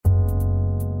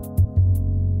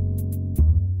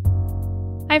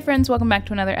Hi friends, welcome back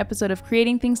to another episode of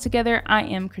Creating Things Together. I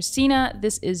am Christina.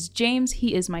 This is James.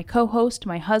 He is my co-host,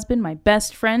 my husband, my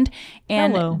best friend.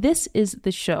 And Hello. This is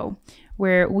the show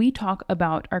where we talk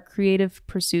about our creative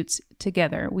pursuits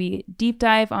together. We deep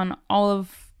dive on all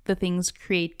of the things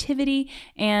creativity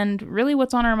and really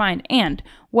what's on our mind. And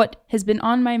what has been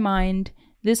on my mind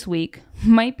this week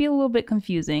might be a little bit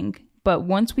confusing, but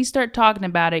once we start talking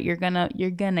about it, you're gonna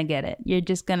get it.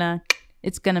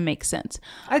 It's gonna make sense.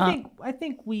 I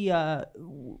think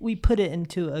we put it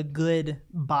into a good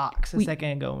box a second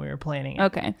ago when we were planning it.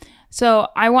 Okay. So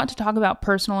I want to talk about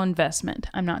personal investment.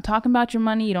 I'm not talking about your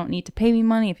money. You don't need to pay me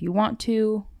money if you want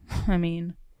to.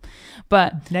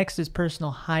 But Next is personal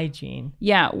hygiene.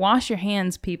 yeah, wash your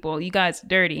hands, people. You guys are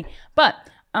dirty. But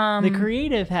The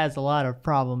creative has a lot of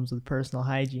problems with personal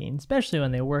hygiene, especially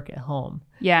when they work at home.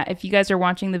 yeah, if you guys are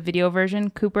watching the video version,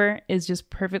 Cooper is just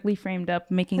perfectly framed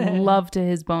up, making love to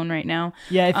his bone right now.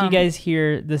 Yeah, if you guys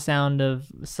hear the sound of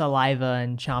saliva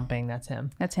and chomping, that's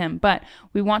him. That's him. But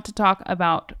we want to talk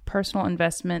about personal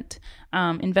investment,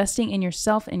 investing in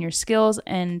yourself and your skills.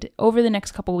 And over the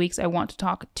next couple of weeks, I want to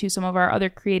talk to some of our other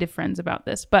creative friends about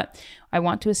this. But I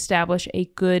want to establish a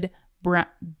good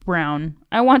brown.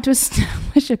 I want to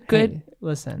establish a good Hey,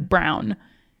 listen. brown.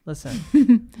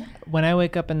 When I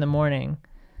wake up in the morning,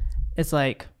 it's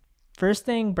like first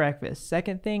thing breakfast,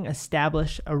 second thing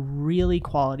establish a really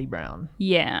quality brown.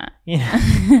 Yeah. You know?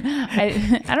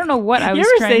 I don't know what I was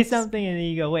You ever trying say to something and then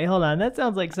you go, wait, hold on, that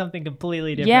sounds like something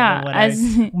completely different Yeah, than what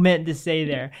as- I meant to say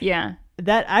there. Yeah.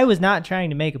 That I was not trying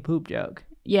to make a poop joke.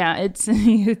 Yeah, it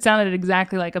sounded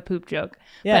exactly like a poop joke.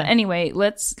 Yeah. But anyway,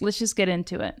 let's just get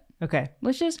into it. Okay.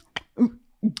 Let's just All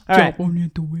right. jump on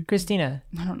into it. Christina,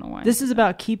 I don't know why. this is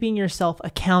about keeping yourself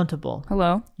accountable,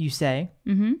 Hello. you say,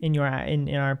 in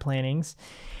our plannings.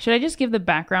 Should I just give the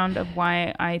background of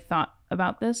why I thought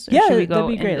about this? Or Yeah, should we go that'd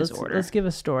be great. in this order? Let's give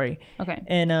a story. Okay.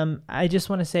 And I just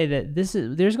want to say that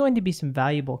there's going to be some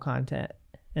valuable content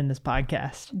in this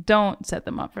podcast. Don't set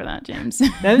them up for that, James.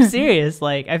 I'm serious.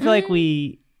 Like I feel like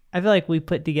we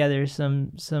put together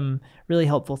some really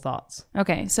helpful thoughts.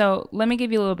 Okay, so let me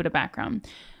give you a little bit of background.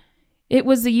 It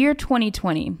was the year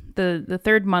 2020, the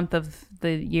third month of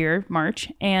the year, March,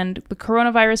 and the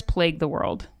coronavirus plagued the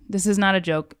world. This is not a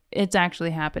joke. It's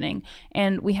actually happening.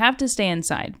 And we have to stay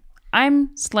inside. I'm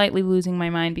slightly losing my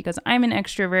mind because I'm an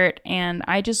extrovert and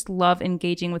I just love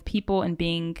engaging with people and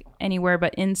being anywhere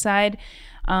but inside.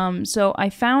 So I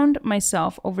found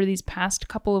myself over these past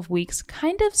couple of weeks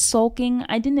kind of sulking.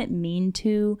 I didn't mean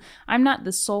to. I'm not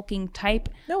the sulking type.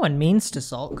 No one means to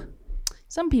sulk.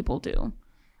 Some people do.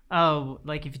 Oh,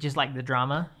 like if you just like the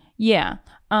drama? Yeah.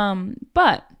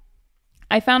 But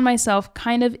I found myself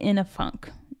kind of in a funk.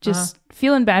 Just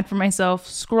feeling bad for myself,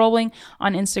 scrolling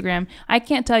on Instagram. I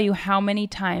can't tell you how many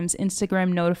times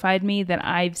Instagram notified me that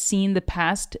I've seen the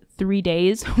past 3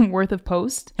 days worth of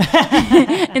posts.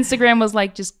 Instagram was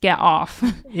like, just get off.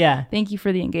 Yeah. Thank you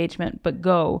for the engagement, but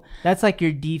go. That's like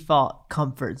your default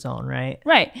comfort zone, right?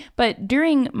 Right. But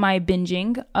during my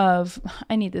binging of,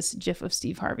 I need this gif of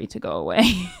Steve Harvey to go away.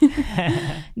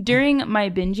 During my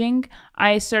binging,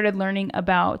 I started learning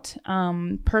about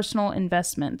personal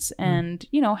investments and,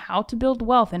 how to build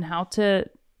wealth and how to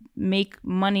make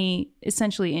money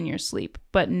essentially in your sleep,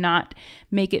 but not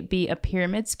make it be a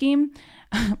pyramid scheme.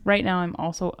 Right now, I'm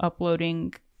also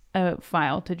uploading a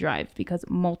file to Drive because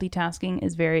multitasking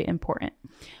is very important.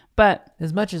 But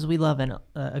As much as we love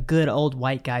a good old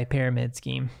white guy pyramid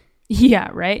scheme. yeah,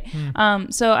 right.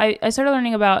 So I started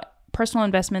learning about personal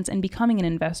investments and becoming an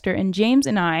investor. And James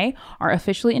and I are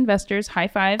officially investors. High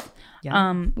five.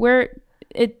 Yeah.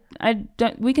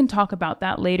 We can talk about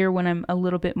that later when I'm a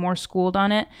little bit more schooled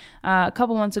on it. A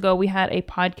couple months ago, we had a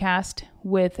podcast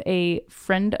with a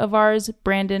friend of ours,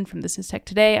 Brandon from This Is Tech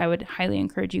Today. I would highly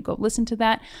encourage you go listen to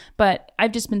that. But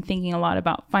I've just been thinking a lot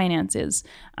about finances.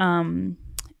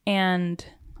 And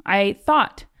I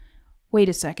thought, wait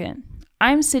a second,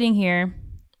 I'm sitting here.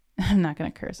 I'm not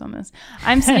going to curse on this.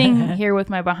 I'm sitting here with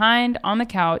my behind on the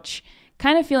couch,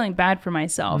 kind of feeling bad for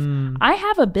myself. I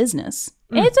have a business.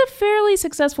 It's a fairly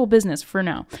successful business for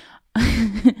now.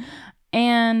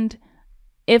 And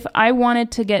if I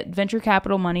wanted to get venture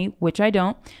capital money, which I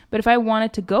don't, but if I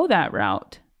wanted to go that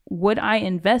route, would I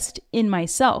invest in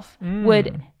myself?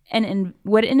 Would an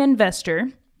investor,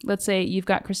 let's say you've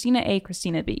got Christina A,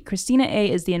 Christina B. Christina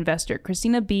A is the investor.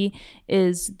 Christina B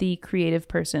is the creative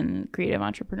person, creative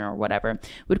entrepreneur, whatever.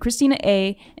 Would Christina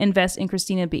A invest in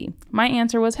Christina B? My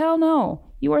answer was, hell no.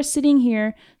 You are sitting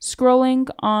here scrolling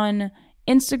on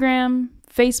Instagram,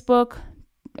 Facebook.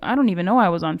 I don't even know I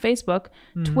was on Facebook,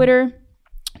 Twitter.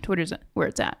 Twitter's where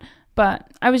it's at.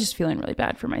 But I was just feeling really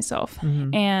bad for myself.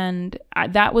 And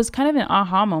that was kind of an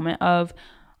aha moment of,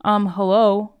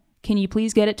 hello, can you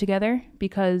please get it together?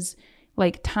 Because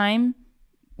like time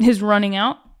is running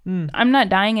out. I'm not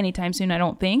dying anytime soon, I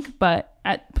don't think, but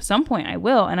at some point I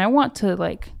will. And I want to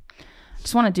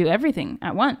just want to do everything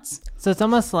at once. So it's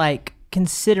almost like,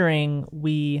 considering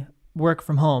we work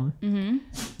from home,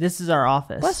 this is our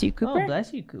office. Bless you, Cooper. Oh,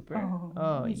 bless you, Cooper.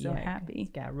 Oh, he's so happy.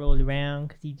 He's got rolled around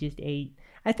because he just ate.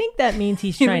 I think that means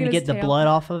he's trying to get the blood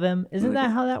off of him. Isn't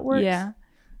that how that works? Yeah.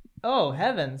 Oh,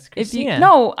 heavens, Christina.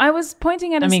 No, I was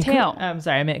pointing at his tail. I'm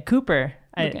sorry, I meant Cooper.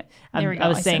 Okay. I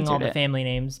was saying all the family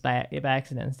names by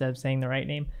accident instead of saying the right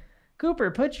name.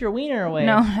 Cooper, put your wiener away.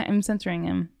 No, I'm censoring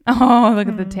him. Oh, look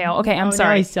at the tail. Okay, I'm sorry.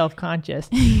 Now he's self-conscious.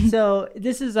 So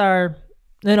this is our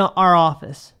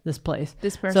office, this place.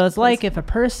 So it's like if a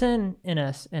person in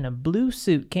a blue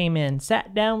suit came in,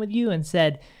 sat down with you and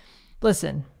said,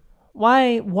 listen,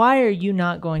 why are you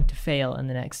not going to fail in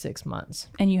the next 6 months?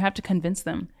 And you have to convince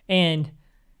them. And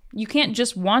you can't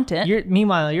just want it.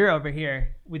 Meanwhile, you're over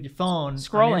here with your phone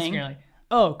scrolling. Like,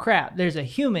 oh crap, there's a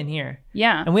human here.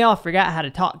 Yeah. And we all forgot how to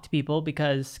talk to people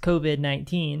because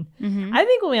COVID-19. I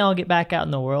think when we all get back out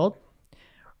in the world,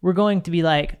 we're going to be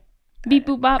like, beep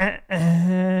boop bop.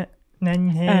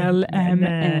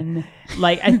 LMN.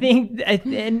 Like, I think,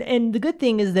 and the good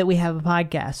thing is that we have a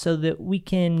podcast so that we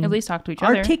can at least talk to each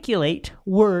other, articulate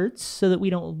words so that we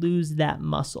don't lose that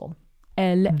muscle.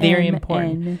 LMN. Very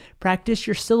important. Practice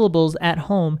your syllables at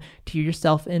home to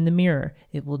yourself in the mirror.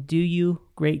 It will do you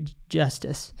great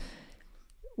justice.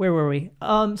 Where were we?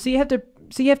 So you have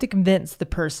to convince the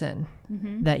person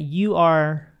that you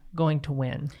are going to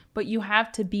win. But you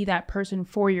have to be that person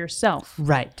for yourself.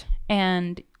 Right.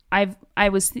 And I've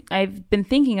been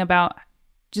thinking about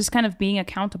just kind of being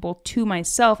accountable to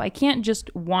myself. I can't just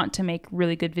want to make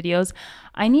really good videos.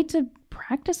 I need to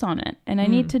practice on it, and I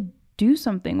need to do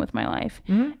something with my life.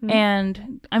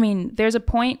 And I mean, there's a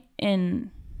point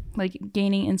in like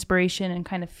gaining inspiration and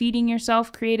kind of feeding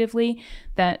yourself creatively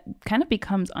that kind of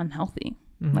becomes unhealthy.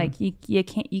 Like you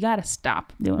gotta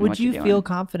stop doing what you're doing. Would you feel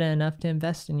confident enough to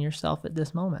invest in yourself at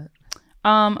this moment?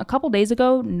 A couple days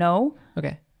ago, no.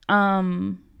 Okay.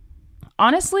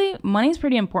 Honestly, money's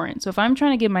pretty important. So if I'm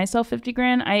trying to give myself 50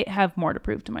 grand, I have more to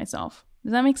prove to myself.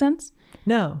 Does that make sense?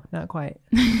 No, not quite.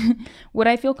 Would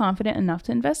I feel confident enough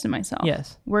to invest in myself?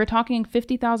 Yes. We're talking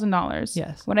 $50,000.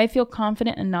 Yes. Would I feel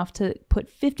confident enough to put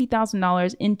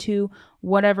 $50,000 into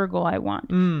whatever goal I want?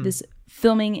 This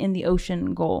filming in the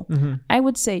ocean goal. I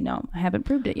would say no. I haven't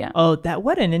proved it yet. Oh,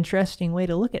 what an interesting way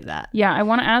to look at that. Yeah, I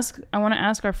want to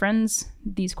ask our friends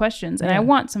these questions, and I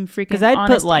want some freaking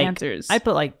honest answers. I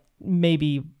put like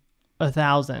maybe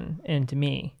 1,000 into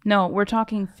me. No, we're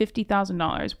talking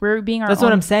 $50,000. We're being our That's own.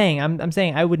 what I'm saying. I'm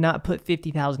saying I would not put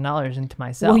 $50,000 into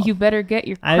myself. Well, you better get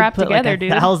your crap together,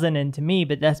 dude. I put like 1,000 into me,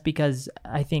 but that's because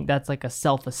I think that's like a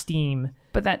self-esteem.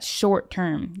 But that's short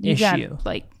term. You issue.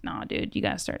 Nah, dude, you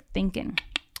gotta start thinking.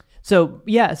 So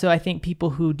I think people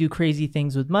who do crazy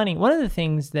things with money, one of the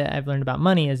things that I've learned about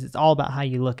money is it's all about how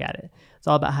you look at it. It's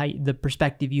all about the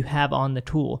perspective you have on the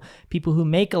tool. People who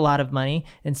make a lot of money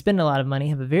and spend a lot of money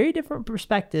have a very different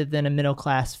perspective than a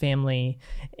middle-class family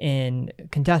in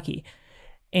Kentucky.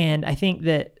 And I think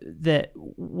that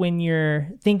when you're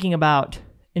thinking about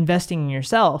investing in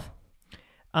yourself,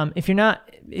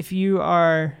 if you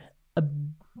are a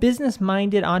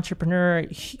business-minded entrepreneur,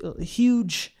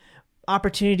 huge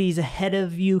opportunities ahead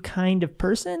of you kind of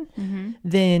person,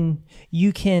 then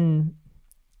you can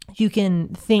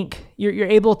think you're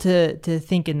able to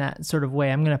think in that sort of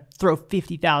way. I'm going to throw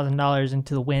 $50,000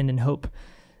 into the wind and hope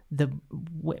the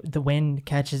wind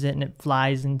catches it and it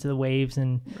flies into the waves,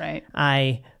 and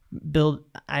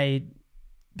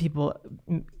people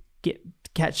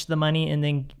catch the money and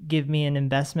then give me an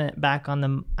investment back on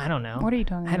them. I don't know. What are you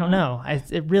talking about? I don't know.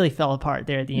 It really fell apart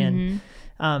there at the end.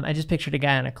 I just pictured a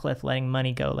guy on a cliff letting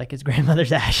money go like his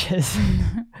grandmother's ashes.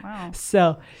 Wow.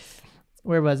 So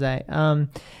where was I?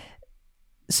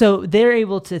 So they're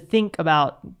able to think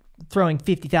about throwing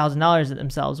 $50,000 at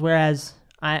themselves, whereas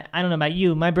I don't know about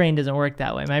you, my brain doesn't work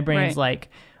that way. My brain's like,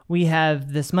 we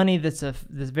have this money that's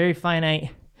this very finite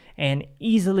and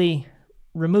easily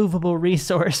removable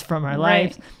resource from our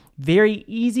lives. Very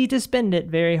easy to spend it,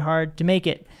 very hard to make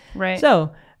it. Right.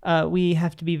 So we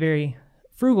have to be very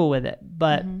frugal with it.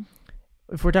 But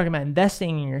if we're talking about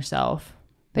investing in yourself,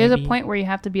 there's a point where you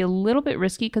have to be a little bit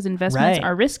risky because investments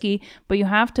are risky, but you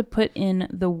have to put in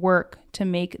the work to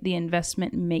make the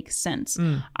investment make sense.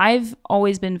 I've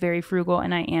always been very frugal,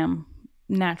 and I am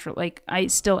natural. Like, I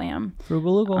still am.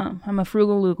 Frugal-lugal. I'm a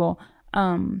frugal-lugal.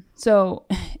 So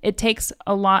it takes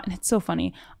a lot. It's so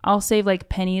funny. I'll save like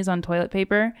pennies on toilet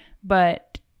paper,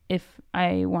 but if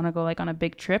I want to go like on a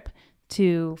big trip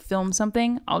to film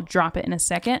something, I'll drop it in a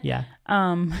second. Yeah.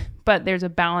 But there's a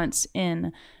balance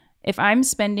in, if I'm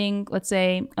spending, let's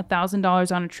say,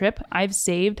 $1,000 on a trip, I've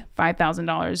saved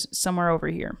 $5,000 somewhere over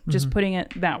here, just putting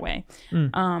it that way.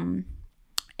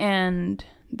 And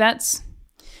that's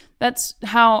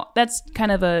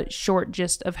kind of a short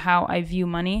gist of how I view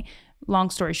money. Long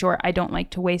story short, I don't like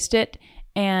to waste it.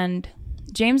 And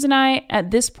James and I,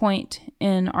 at this point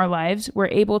in our lives, we're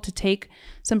able to take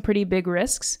some pretty big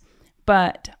risks,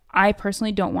 but I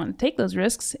personally don't want to take those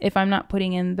risks if I'm not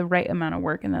putting in the right amount of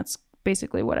work. And that's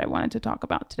basically what I wanted to talk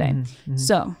about today.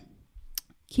 So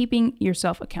keeping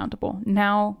yourself accountable.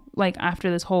 Now, like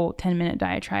after this whole 10-minute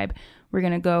diatribe, we're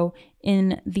going to go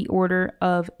in the order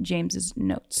of James's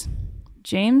notes.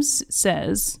 James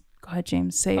says, go ahead,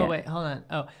 James, say it. Oh, wait, hold on.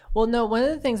 Oh, well, no, one of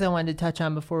the things I wanted to touch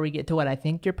on before we get to what I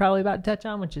think you're probably about to touch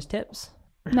on, which is tips.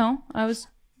 No, I was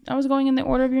going in the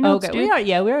order of your notes, okay, dude.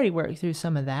 we already worked through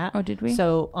some of that. Oh, did we?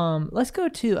 So, let's go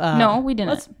to... no, we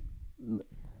didn't.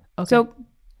 Okay. So,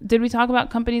 did we talk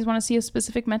about companies want to see a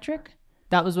specific metric?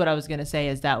 That was what I was going to say,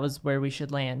 is that was where we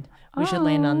should land. We should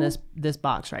land on this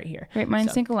box right here. Great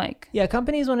minds think alike. Yeah,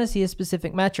 companies want to see a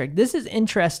specific metric. This is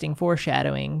interesting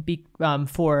foreshadowing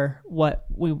for what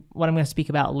I'm going to speak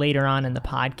about later on in the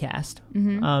podcast.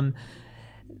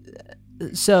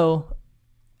 So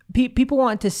people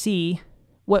want to see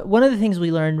one of the things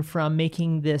we learned from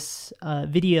making this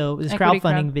video, this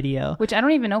crowdfunding video, which I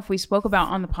don't even know if we spoke about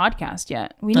on the podcast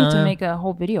yet. We need to make a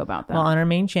whole video about that. Well, on our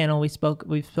main channel, we've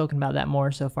spoken about that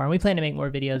more so far, and we plan to make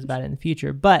more videos about it in the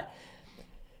future. But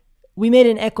we made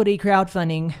an equity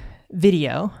crowdfunding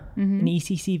video, an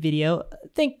ECC video.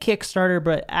 Think Kickstarter,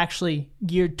 but actually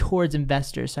geared towards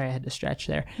investors. Sorry, I had to stretch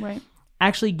there. Right.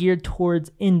 Actually geared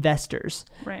towards investors.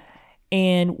 Right.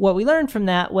 And what we learned from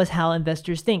that was how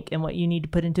investors think and what you need to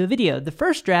put into a video. The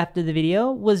first draft of the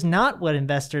video was not what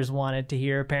investors wanted to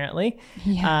hear, apparently.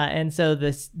 Yeah. And so the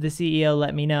CEO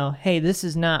let me know, hey,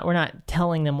 we're not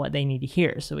telling them what they need to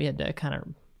hear. So we had to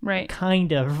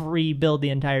kind of rebuild the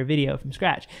entire video from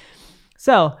scratch.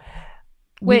 So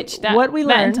what we learned,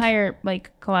 that entire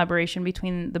like collaboration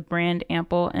between the brand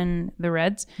Ample and the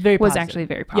Reds was actually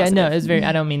very positive. Yeah, no, it was very,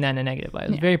 I don't mean that in a negative way.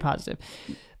 It was very positive.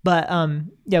 But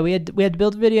we had to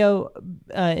build a video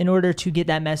in order to get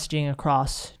that messaging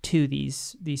across to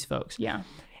these folks. Yeah.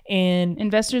 And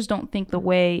investors don't think the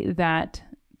way that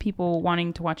people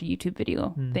wanting to watch a YouTube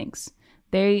video thinks.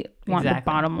 They want the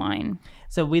bottom line.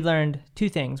 So we learned two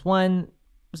things. One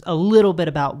was a little bit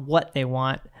about what they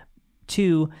want.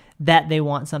 Two, that they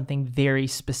want something very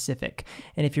specific.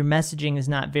 And if your messaging is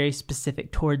not very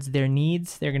specific towards their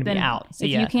needs, they're going to be out. So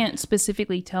if you can't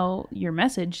specifically tell your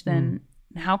message, then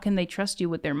how can they trust you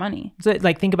with their money? So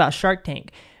like think about Shark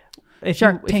Tank. If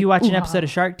you watch an episode of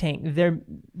Shark Tank,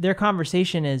 their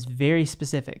conversation is very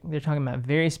specific. They're talking about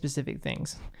very specific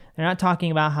things. They're not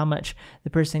talking about how much the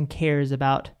person cares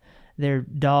about their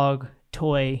dog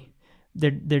toy,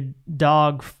 their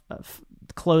dog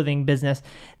clothing business.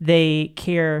 They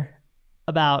care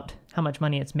about how much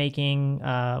money it's making,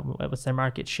 what's their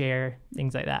market share,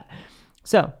 things like that.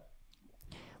 So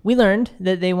we learned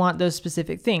that they want those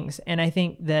specific things. And I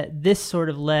think that this sort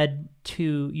of led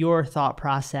to your thought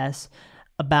process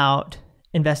about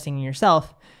investing in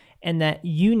yourself, and that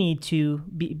you need to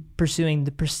be pursuing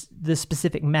the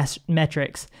specific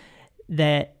metrics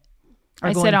that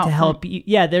are going to help you.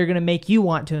 Yeah, they're going to make you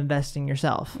want to invest in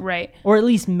yourself. Right. Or at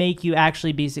least make you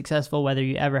actually be successful, whether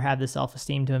you ever have the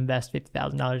self-esteem to invest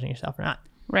 $50,000 in yourself or not.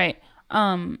 Right.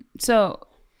 So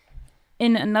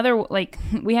in another, like,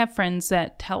 we have friends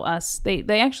that tell us, they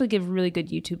actually give really good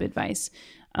YouTube advice.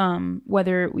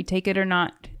 Whether we take it or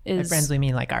not is... By friends, we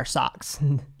mean like our socks.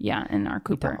 Yeah, and our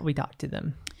Cooper. We talk to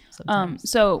them sometimes.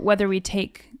 So whether we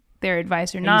take their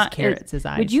advice or not... Use carrots as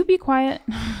eyes. Would you be quiet?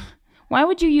 Why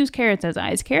would you use carrots as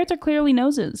eyes? Carrots are clearly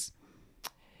noses.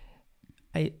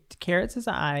 Carrots as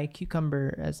an eye,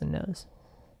 cucumber as a nose.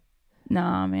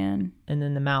 Nah, man. And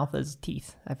then the mouth is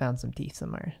teeth. I found some teeth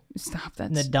somewhere. Stop that.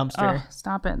 In the dumpster. Oh,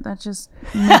 stop it. That just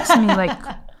makes me like...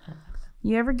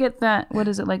 You ever get that, what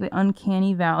is it, like the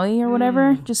uncanny valley or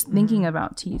whatever? Just thinking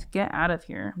about teeth. Get out of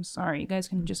here. I'm sorry. You guys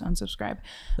can just unsubscribe.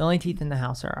 The only teeth in the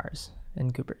house are ours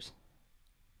and Cooper's.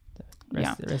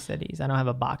 The rest of these. I don't have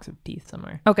a box of teeth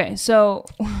somewhere. Okay, so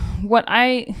what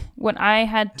I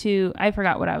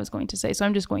forgot what I was going to say, so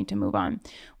I'm just going to move on.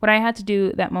 What I had to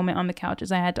do that moment on the couch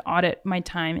is I had to audit my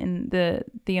time and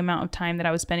the amount of time that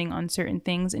I was spending on certain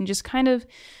things and just kind of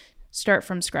start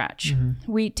from scratch.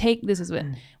 We take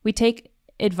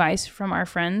advice from our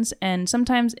friends, and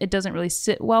sometimes it doesn't really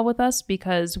sit well with us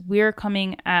because we're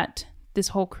coming at this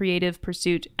whole creative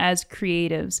pursuit as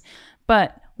creatives.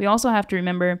 But we also have to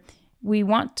remember we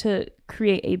want to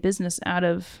create a business out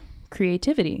of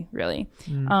creativity, really.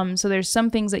 So there's some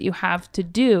things that you have to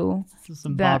do.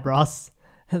 Bob Ross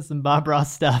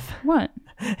stuff. What?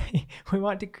 We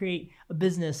want to create a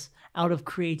business out of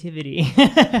creativity.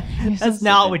 That's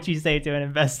not what you say to an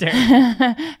investor.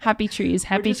 Happy trees.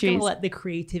 We're just gonna let the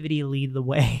creativity lead the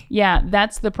way. Yeah,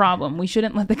 that's the problem. We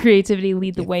shouldn't let the creativity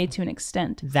lead the way to an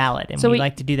extent. Valid. And so we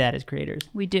like to do that as creators.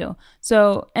 We do.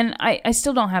 So, and I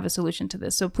still don't have a solution to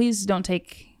this. So please don't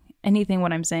take anything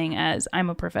what I'm saying as I'm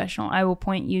a professional. I will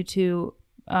point you to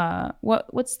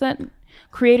what's that?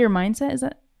 Creator Mindset? Is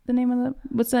that the name of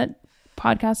what's that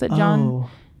podcast that John?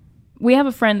 We have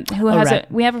a friend who has a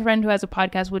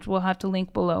podcast, which we'll have to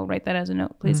link below. Write that as a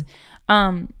note, please.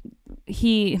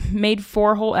 He made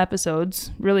 4 whole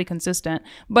episodes, really consistent,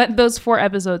 but those 4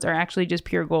 episodes are actually just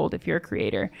pure gold if you're a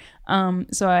creator.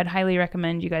 So I'd highly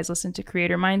recommend you guys listen to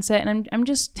Creator Mindset. And I'm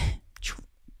just,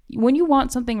 when you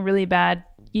want something really bad,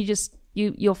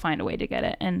 you'll find a way to get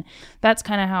it. And that's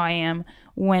kind of how I am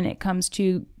when it comes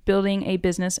to building a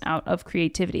business out of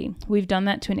creativity. We've done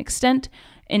that to an extent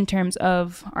in terms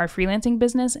of our freelancing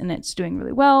business, and it's doing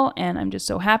really well. And I'm just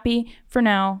so happy for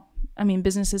now. I mean,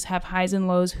 businesses have highs and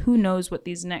lows. Who knows what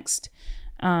these next,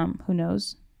 who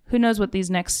knows what these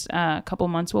next couple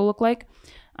months will look like.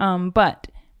 But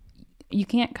you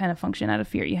can't kind of function out of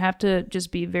fear. You have to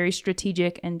just be very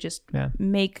strategic and just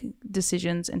make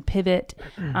decisions and pivot,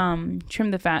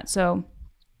 trim the fat. So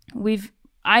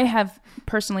I have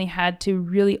personally had to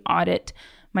really audit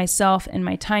myself and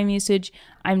my time usage.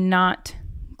 I'm not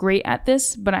great at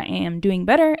this, but I am doing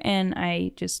better, and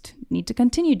I just need to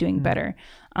continue doing better.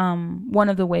 One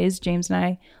of the ways James and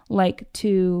I like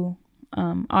to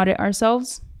audit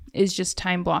ourselves is just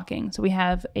time blocking. So we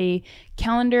have a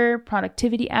calendar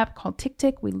productivity app called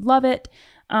TickTick. We love it.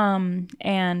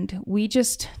 And we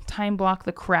just time block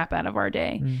the crap out of our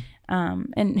day.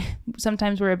 And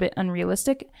sometimes we're a bit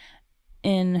unrealistic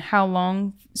in how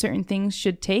long certain things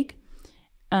should take.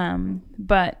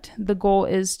 But the goal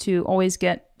is to always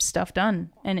get stuff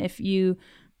done. And if you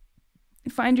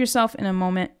find yourself in a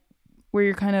moment where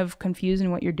you're kind of confused in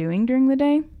what you're doing during the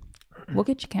day, look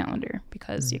at your calendar,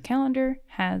 because your calendar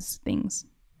has things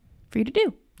for you to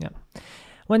do. Yeah.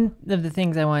 One of the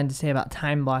things I wanted to say about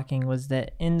time blocking was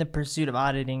that in the pursuit of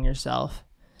auditing yourself,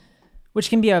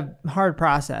 which can be a hard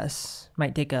process,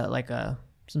 might take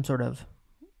some sort of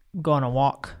go on a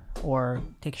walk or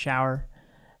take a shower,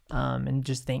 and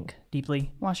just think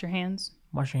deeply. Wash your hands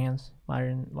while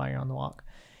you're on the walk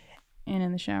and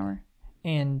in the shower.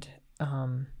 And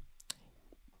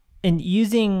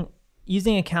using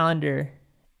a calendar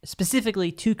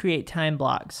specifically to create time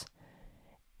blocks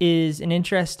is an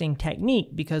interesting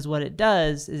technique, because what it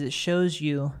does is it shows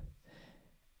you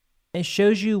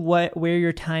where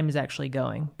your time is actually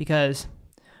going. Because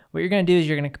what you're going to do is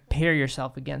you're going to compare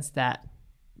yourself against that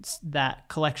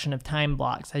collection of time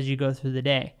blocks as you go through the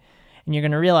day. And you're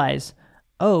going to realize,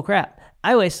 oh crap,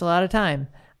 I waste a lot of time.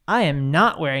 I am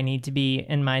not where I need to be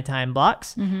in my time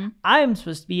blocks. I'm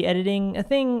supposed to be editing a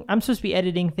thing. I'm supposed to be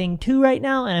editing thing 2 right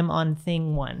now, and I'm on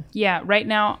thing 1. Yeah, right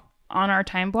now on our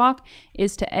time block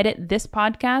is to edit this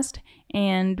podcast,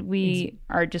 and we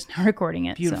are just now recording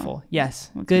it. Beautiful. So yes.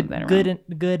 Good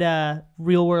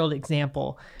real world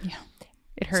example. Yeah.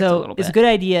 It hurts a little bit. It's a good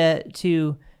idea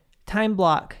to time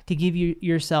block to give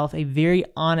yourself a very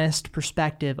honest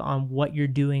perspective on what you're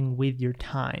doing with your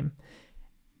time.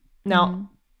 Now,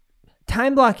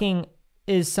 time blocking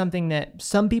is something that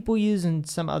some people use and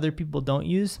some other people don't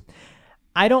use.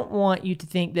 I don't want you to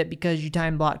think that because you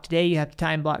time block today, you have to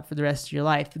time block for the rest of your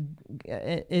life.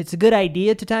 It's a good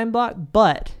idea to time block,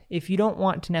 but if you don't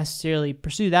want to necessarily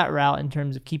pursue that route in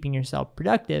terms of keeping yourself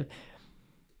productive,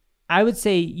 I would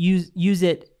say use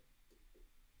it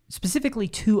specifically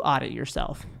to audit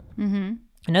yourself.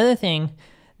 Another thing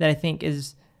that I think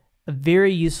is a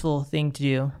very useful thing to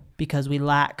do, because we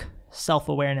lack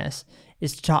self-awareness,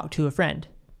 is to talk to a friend.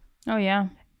 Oh, yeah.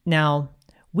 Now,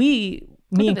 me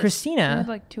and Christina... We had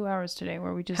like 2 hours today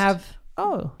where we just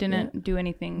didn't do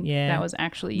anything that was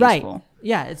actually useful. Right.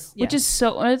 Yeah. Which is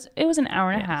it was an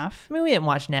hour and a half. I mean, we didn't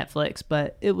watch Netflix,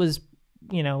 but it was,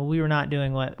 we were not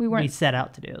doing what we set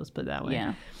out to do. Let's put it that way.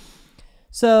 Yeah.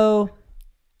 So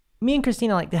me and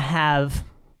Christina like to have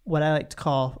what I like to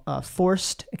call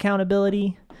forced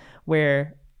accountability,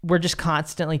 where we're just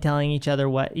constantly telling each other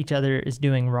what each other is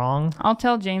doing wrong. I'll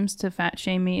tell James to fat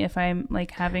shame me if I'm like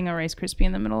having a Rice Krispie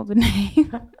in the middle of the day.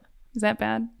 Is that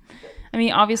bad? I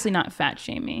mean, obviously not fat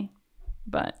shame me,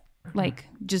 but like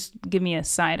just give me a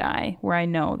side eye where I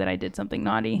know that I did something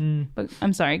naughty. But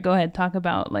I'm sorry, go ahead, talk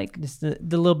about like just the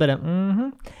little bit of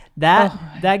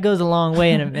that goes a long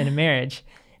way in a marriage.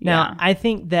 Now, Yeah. I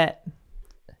think that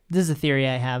this is a theory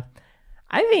I have.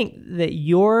 I think that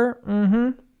your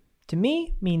to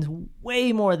me means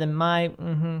way more than my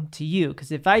to you.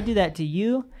 Because if I do that to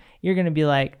you, you're gonna be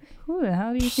like, who the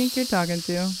hell do you think you're talking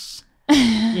to?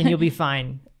 and you'll be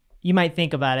fine. You might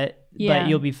think about it, Yeah. but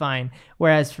you'll be fine.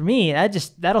 Whereas for me,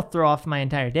 that'll throw off my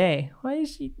entire day. Why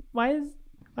is it?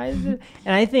 And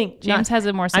I think James has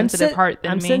a more sensitive heart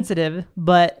than I'm me. sensitive,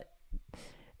 but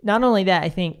not only that, I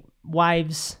think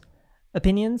wives'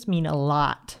 opinions mean a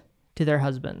lot to their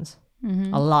husbands.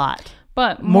 A lot.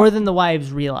 But More than the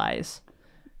wives realize.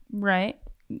 right,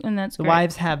 and that's The great.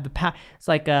 wives have the power. It's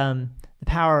like the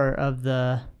power of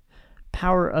the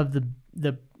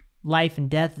life and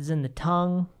death is in the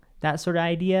tongue. That sort of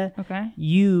idea. Okay.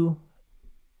 You,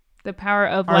 The power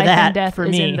of Or life that and death for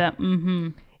is me. in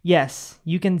the yes,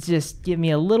 you can just give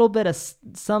me a little bit of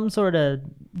some sort of.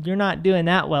 You're not doing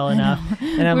that well enough,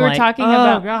 and I'm We were like, talking oh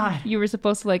about God. you were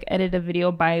supposed to like edit a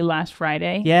video by last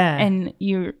Friday. Yeah. And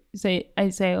I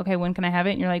say, okay, when can I have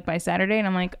it? And you're like, by Saturday. And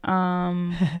I'm like,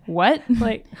 what?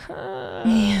 Like,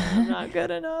 I'm not good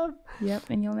enough Yep.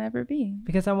 And you'll never be.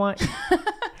 because I want.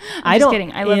 I'm just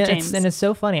kidding. I love James. And it's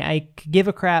so funny. I could give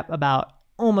a crap about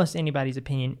almost anybody's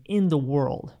opinion in the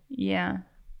world. Yeah.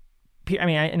 I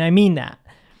mean, I mean that.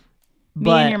 Me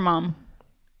But and your mom.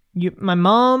 my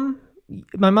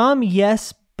mom,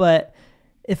 yes, but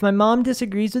if my mom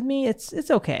disagrees with me, it's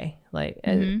okay. Like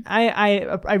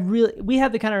I really, we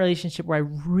have the kind of relationship where I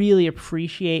really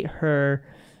appreciate her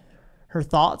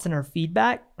thoughts and her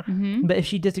feedback. But if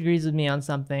she disagrees with me on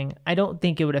something, I don't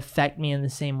think it would affect me in the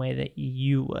same way that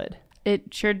you would.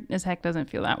 It sure as heck doesn't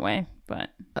feel that way,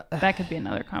 but that could be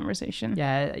another conversation.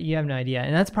 Yeah, you have no idea.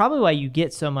 And that's probably why you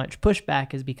get so much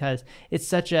pushback, is because it's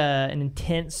such an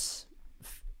intense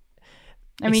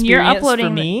I mean, you're experience uploading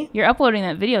for me. you're uploading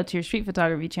that video to your street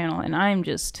photography channel, and I'm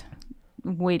just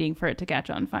waiting for it to catch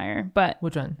on fire. But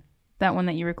Which one? that one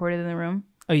that you recorded in the room,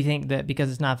 Oh, you think that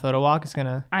because it's not photo walk, it's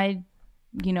gonna?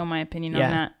 you know my opinion Yeah.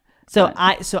 on that. So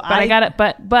But- I got it.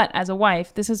 But as a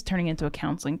wife, this is turning into a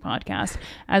counseling podcast.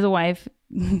 As a wife,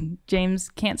 James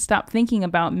can't stop thinking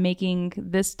about making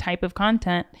this type of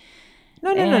content.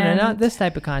 No, And- not this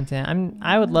type of content.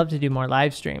 I would love to do more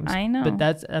live streams. I know. But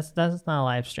that's not a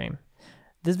live stream.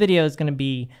 This video is going to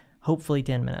be hopefully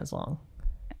 10 minutes long.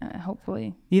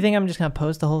 Hopefully, Do you think I'm just going to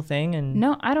post the whole thing? And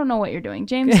no, I don't know what you're doing,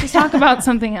 James. Just talk about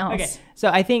something else. Okay. So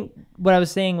I think what I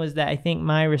was saying was that I think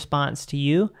my response to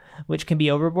you, which can be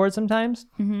overboard sometimes,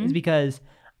 is because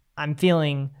I'm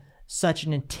feeling such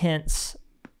an intense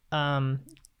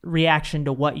reaction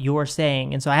to what you're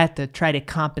saying. And so I have to try to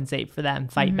compensate for that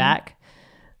and fight back.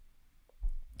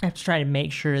 I have to try to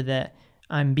make sure that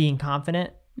I'm being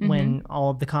confident when all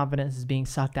of the confidence is being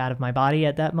sucked out of my body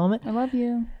at that moment. I love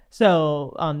you.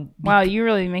 So, Wow, you're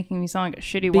really making me sound like a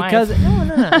shitty because wife.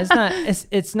 no, it's not.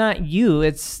 It's not you.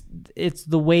 It's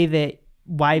the way that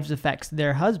wives affects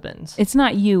their husbands. It's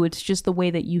not you. It's just the way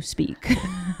that you speak.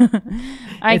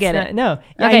 I get it. No,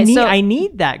 Okay, I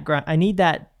need that. I need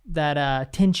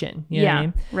that tension. You know what I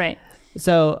mean? Right.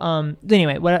 So,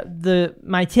 anyway,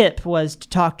 my tip was to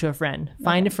talk to a friend.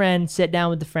 Find a friend, sit down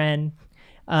with the friend,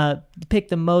 pick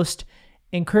the most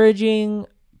encouraging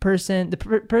person, the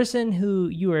person who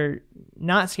you are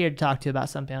not scared to talk to about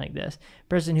something like this,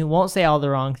 person who won't say all the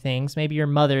wrong things. Maybe your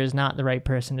mother is not the right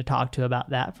person to talk to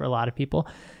about that for a lot of people.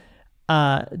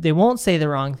 They won't say the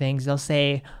wrong things. They'll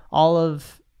say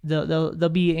they'll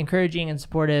be encouraging and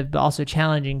supportive, but also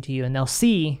challenging to you, and they'll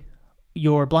see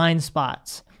your blind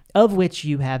spots, of which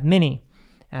you have many,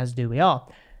 as do we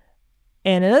all.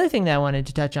 And another thing that I wanted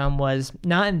to touch on was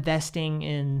not investing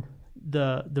in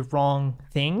the wrong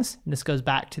things. And this goes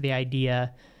back to the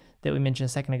idea that we mentioned a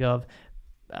second ago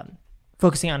of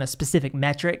focusing on a specific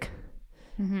metric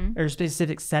or a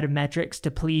specific set of metrics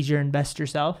to please your investor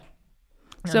self.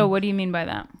 So what do you mean by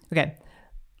that? Okay.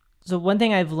 So one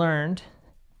thing I've learned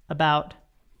about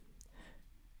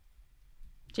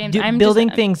James, building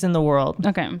things in the world.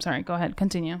 Okay, I'm sorry. Go ahead.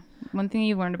 Continue. One thing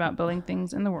you learned about building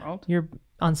things in the world. You're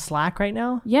on Slack right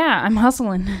now? Yeah, I'm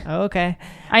hustling. Oh, okay.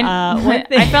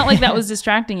 I felt like that was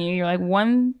distracting you. You're like,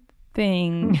 one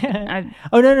thing.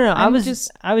 Oh, no. I was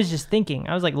just thinking.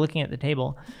 I was like looking at the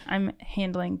table. I'm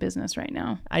handling business right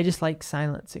now. I just like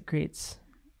silence. It creates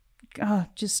Oh,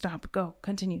 just stop. Go.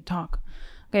 Continue. Talk.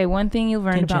 Okay, one thing you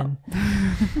learned tension.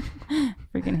 about.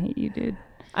 Freaking hate you, dude.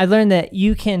 I learned that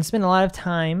you can spend a lot of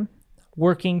time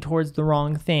working towards the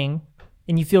wrong thing,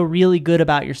 and you feel really good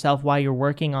about yourself while you're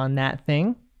working on that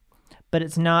thing. but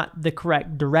it's not the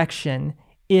correct direction.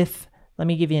 Let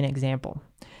me give you an example.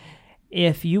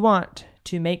 If you want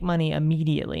to make money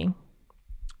immediately,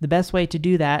 the best way to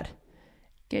do that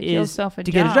Get is yourself a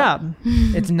to job. get a job.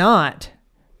 It's not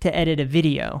to edit a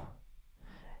video.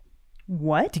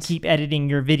 What? To keep editing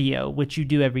your video, which you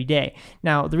do every day.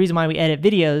 Now, the reason why we edit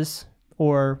videos,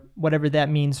 or whatever that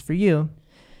means for you,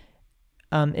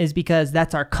 is because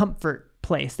that's our comfort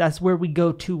place. That's where we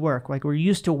go to work. Like, we're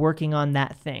used to working on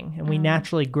that thing, and we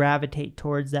naturally gravitate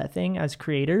towards that thing as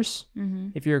creators.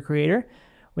 If you're a creator,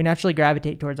 we naturally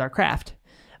gravitate towards our craft.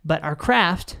 But our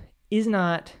craft is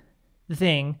not the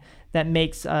thing that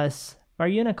makes us... Are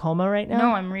you in a coma right now?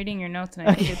 No, I'm reading your notes, and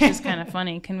I think it's just kind of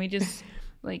funny. Can we just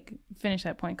finish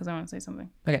that point, because I want to say something.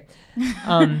 Okay.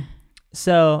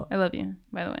 So I love you,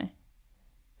 by the way.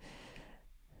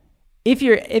 If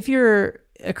you're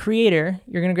a creator,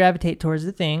 you're going to gravitate towards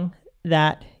the thing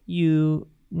that you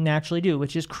naturally do,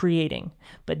 which is creating.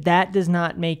 But that does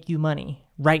not make you money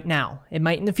right now. It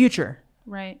might in the future.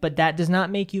 Right. But that does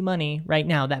not make you money right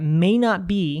now. That may not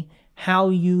be how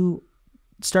you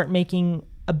start making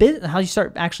a business, how you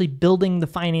start actually building the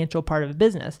financial part of a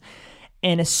business.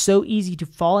 And it's so easy to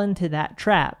fall into that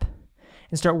trap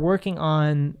and start working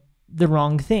on the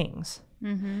wrong things.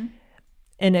 And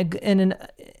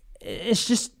it's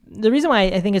just, the reason why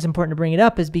I think it's important to bring it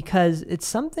up is because it's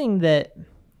something that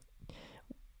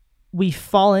we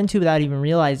fall into without even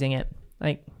realizing it.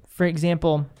 Like, for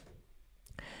example,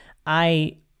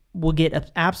 I will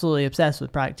get absolutely obsessed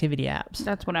with productivity apps.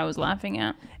 That's what I was laughing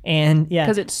at. And yeah.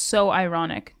 Because it's so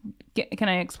ironic. Can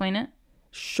I explain it?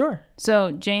 Sure.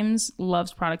 So James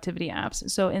loves productivity apps.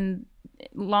 So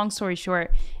long story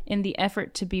short, in the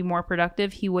effort to be more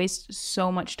productive, he wastes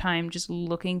so much time just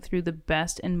looking through the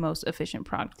best and most efficient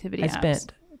productivity apps. I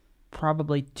spent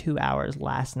probably 2 hours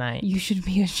last night. You should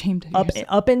be ashamed of yourself.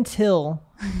 Up until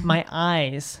my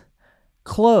eyes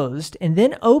closed and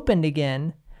then opened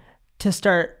again to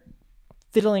start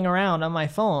fiddling around on my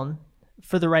phone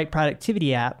for the right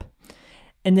productivity app.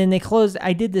 And then they closed.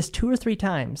 I did this 2 or 3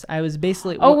 times. I was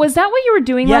basically... Oh, was that what you were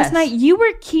doing Yes. last night? You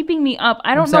were keeping me up.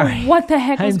 I don't know what the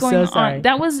heck was going on.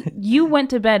 That was... You went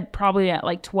to bed probably at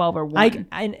 12 or 1.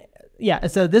 Yeah,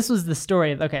 so this was the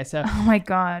story. Okay, so... Oh my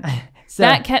God. So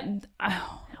that kept...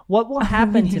 what will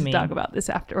happen to We need me... to talk about this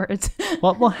afterwards.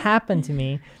 What will happen to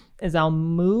me is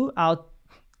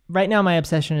right now my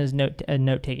obsession is a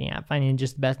note-taking app. Finding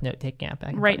just the best note-taking app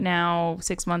I can Right find. now,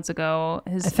 6 months ago,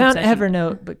 I found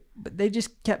Evernote, but they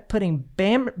just kept putting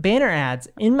banner ads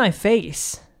in my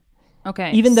face.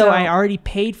 Okay. Even though I already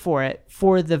paid for it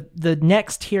for the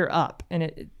next tier up, and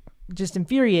it just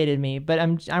infuriated me. But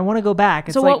I want to go back.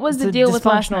 It's so what was the deal with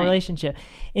last night? Dysfunctional relationship.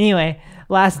 Anyway,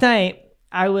 last night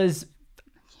I was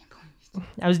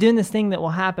doing this thing that will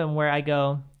happen where I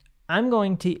go, I'm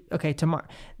going to tomorrow.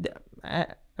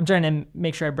 I'm trying to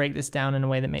make sure I break this down in a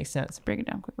way that makes sense. Break it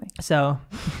down quickly. So,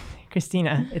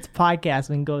 Christina, it's a podcast.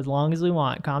 We can go as long as we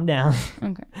want. Calm down.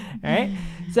 Okay. All right.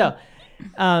 So,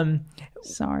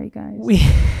 sorry, guys.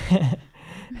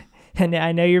 And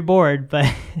I know you're bored, but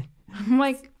I'm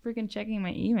freaking checking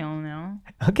my email now.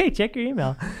 okay, check your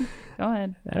email. Go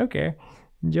ahead. I don't care.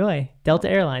 Enjoy. Delta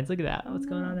Airlines. Look at that. What's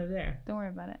going on over there? Don't worry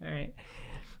about it. All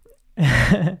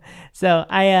right. So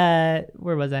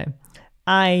where was I?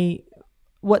 I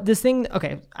had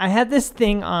this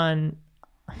thing on,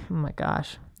 oh my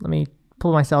gosh, let me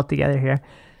pull myself together here.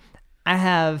 I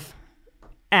have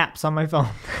apps on my phone.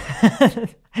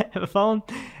 I have a phone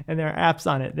and there are apps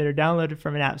on it that are downloaded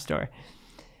from an app store.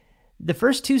 The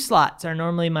first 2 slots are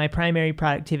normally my primary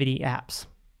productivity apps.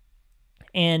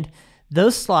 And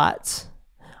those slots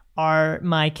are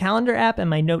my calendar app and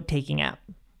my note-taking app.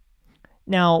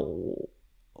 Now,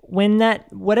 when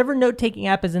whatever note-taking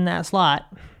app is in that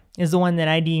slot is the one that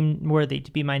I deem worthy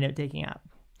to be my note-taking app.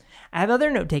 I have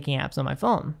other note-taking apps on my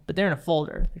phone, but they're in a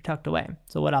folder. They're tucked away.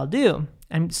 So what I'll do,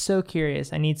 I'm so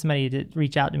curious. I need somebody to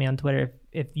reach out to me on Twitter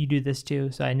if you do this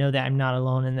too, so I know that I'm not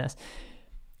alone in this.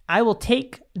 I will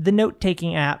take the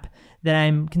note-taking app that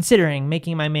I'm considering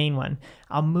making my main one.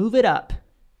 I'll move it up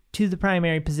to the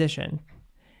primary position.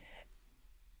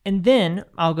 And then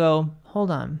I'll go, hold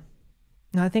on.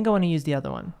 No, I think I want to use the other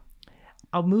one.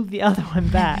 I'll move the other one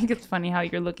back. I think it's funny how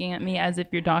you're looking at me as if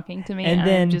you're talking to me And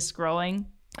then I'm just scrolling.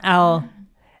 I'll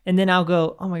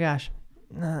go, oh my gosh.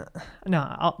 No,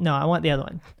 I want the other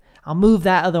one. I'll move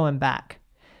that other one back.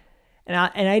 And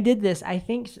I did this, I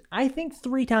think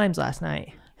 3 times last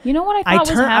night. You know what I thought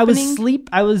was happening?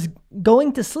 I was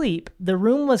going to sleep. The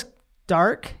room was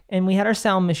dark and we had our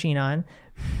sound machine on.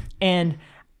 And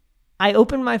I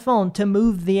opened my phone to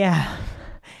move the app.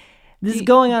 This is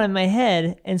going on in my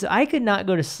head, and so I could not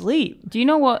go to sleep. Do you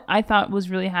know what I thought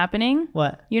was really happening?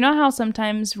 What? You know how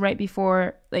sometimes right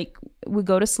before, like, we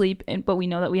go to sleep, but we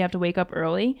know that we have to wake up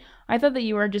early? I thought that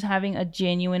you were just having a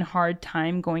genuine hard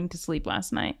time going to sleep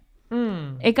last night.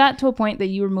 It got to a point that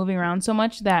you were moving around so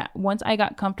much that once I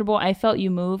got comfortable, I felt you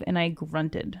move and I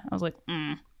grunted. I was like,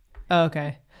 Oh,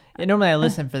 okay. Yeah, normally I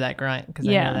listen for that grunt because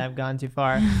I know that I've gone too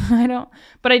far.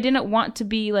 But I didn't want to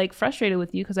be like frustrated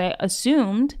with you because I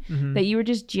assumed that you were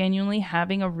just genuinely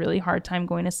having a really hard time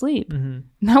going to sleep.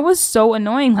 That was so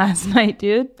annoying last night,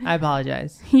 dude. I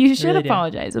apologize. You should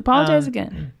apologize. Apologize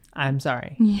again. I'm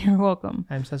sorry. You're welcome.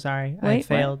 I'm so sorry. Wait, I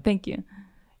failed. what? Thank you.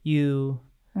 You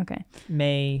Okay.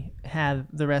 may have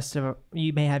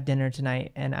you may have dinner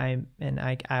tonight, and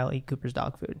I'll eat Cooper's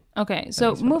dog food. Okay,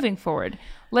 so moving forward,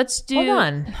 let's do.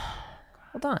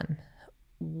 Hold on.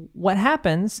 What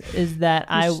happens is that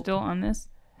You're still on this?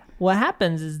 What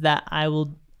happens is that I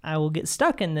will get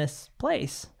stuck in this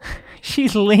place.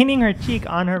 She's leaning her cheek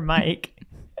on her mic.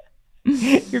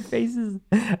 Your face is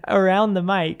around the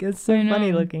mic. It's so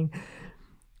funny looking.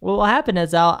 What will happen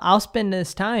is I'll spend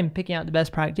this time picking out the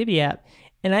best productivity app.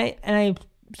 And I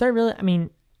start really, I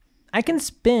mean, I can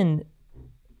spend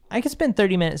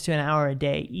 30 minutes to an hour a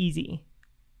day easy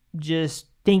just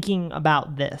thinking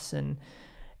about this.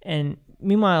 And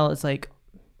meanwhile, it's like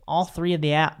all three of the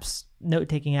apps,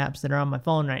 note-taking apps that are on my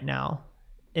phone right now,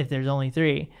 if there's only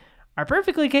 3, are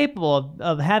perfectly capable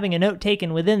of having a note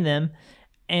taken within them.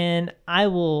 And I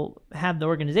will have the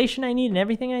organization I need and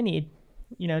everything I need,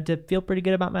 to feel pretty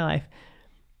good about my life.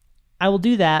 I will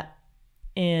do that.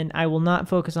 And I will not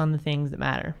focus on the things that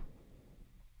matter.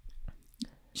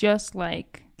 Just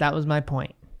like... That was my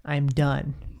point. I'm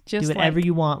done. Do whatever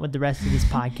you want with the rest of this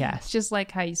podcast. Just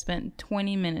like how you spent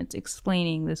 20 minutes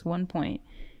explaining this one point.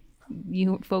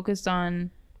 You focused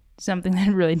on something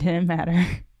that really didn't matter.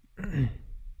 I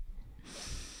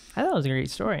thought it was a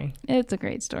great story. It's a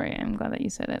great story. I'm glad that you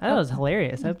said it. I thought it was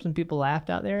hilarious. I hope some people laughed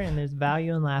out there, and there's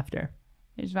value in laughter.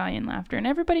 There's value in laughter, and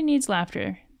everybody needs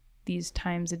laughter these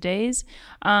times of days.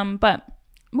 But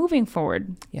moving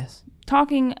forward, yes,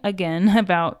 talking again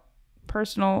about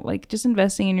personal, like just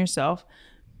investing in yourself,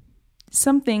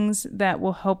 some things that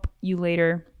will help you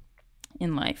later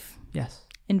in life. Yes.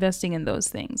 Investing in those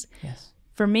things. Yes.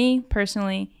 For me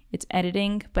personally, it's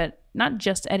editing, but not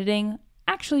just editing,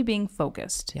 actually being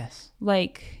focused. Yes.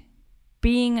 Like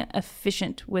being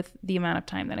efficient with the amount of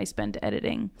time that I spend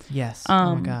editing. Yes.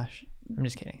 Oh my gosh. I'm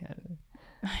just kidding.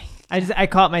 I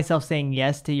caught myself saying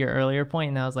yes to your earlier point,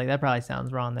 and I was like, that probably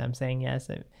sounds wrong that I'm saying yes.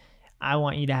 I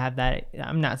want you to have that.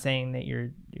 I'm not saying that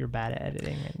you're bad at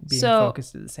editing and being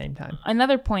focused at the same time.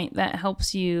 Another point that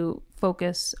helps you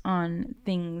focus on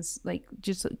things, like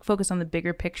just focus on the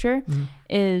bigger picture,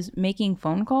 is making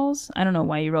phone calls. I don't know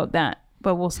why you wrote that,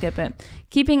 but we'll skip it.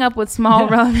 Keeping up with small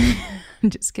relevant. I'm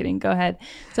just kidding. Go ahead.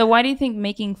 So why do you think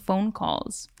making phone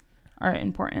calls are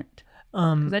important?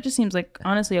 That just seems like,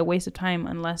 honestly, a waste of time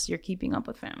unless you're keeping up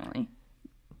with family.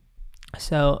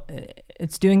 So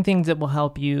it's doing things that will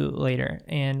help you later.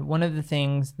 And one of the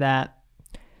things that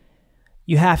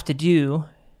you have to do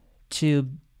to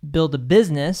build a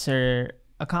business or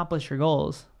accomplish your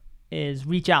goals is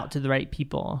reach out to the right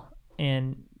people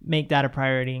and make that a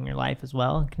priority in your life as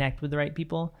well, and connect with the right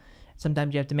people.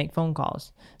 Sometimes you have to make phone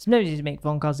calls. Sometimes you have to make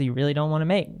phone calls that you really don't want to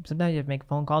make. Sometimes you have to make a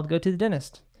phone call to go to the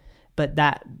dentist. But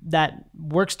that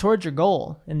works towards your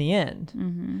goal in the end.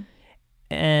 Mm-hmm.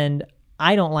 And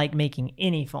I don't like making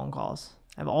any phone calls.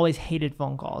 I've always hated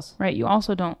phone calls. Right. You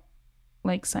also don't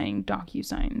like signing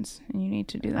DocuSigns, and you need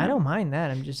to do that. I don't mind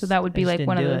that. So that would be like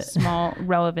one of those small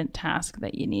relevant tasks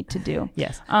that you need to do.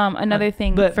 Yes. Another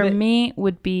thing for me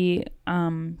would be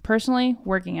personally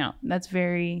working out. That's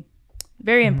very,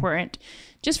 very important,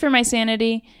 just for my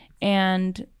sanity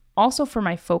and also for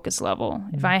my focus level.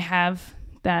 Mm-hmm. If I have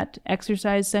that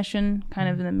exercise session kind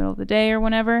of in the middle of the day or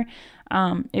whenever,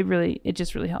 it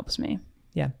just really helps me.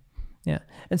 Yeah.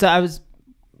 And so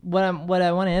what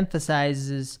I want to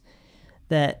emphasize is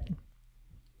that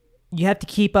you have to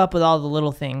keep up with all the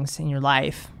little things in your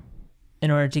life in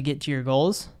order to get to your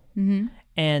goals. Mm-hmm.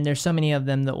 And there's so many of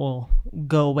them that will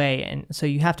go away. And so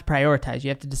you have to prioritize. You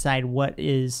have to decide what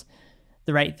is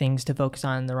the right things to focus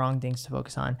on and the wrong things to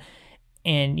focus on.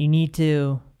 And you need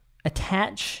to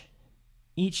attach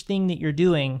each thing that you're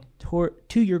doing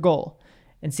to your goal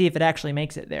and see if it actually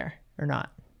makes it there or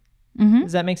not. Mm-hmm.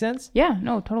 Does that make sense? Yeah,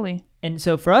 no, totally. And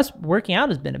so for us, working out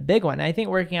has been a big one. I think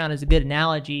working out is a good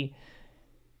analogy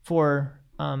for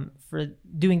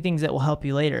doing things that will help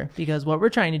you later, because what we're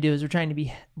trying to do is we're trying to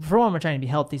be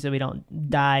healthy so we don't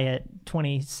die at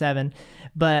 27,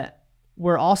 but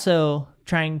we're also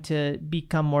trying to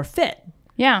become more fit.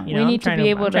 Yeah, You know, we need to be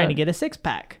able I'm trying to get a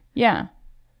 6-pack. Yeah,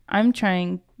 I'm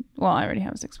trying. Well, I already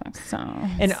have a 6-pack, so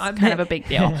And it's kind of a big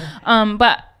deal.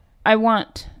 But I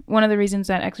want, one of the reasons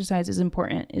that exercise is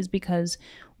important is because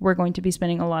we're going to be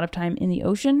spending a lot of time in the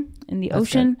ocean. And the That's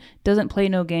ocean doesn't play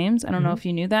no games. I don't know if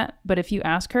you knew that, but if you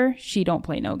ask her, she don't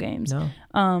play no games. No.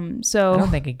 So I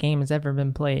don't think a game has ever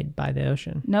been played by the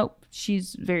ocean. nope,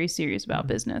 she's very serious about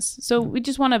business. So we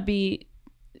just want to be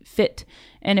fit,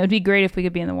 and it would be great if we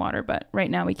could be in the water, but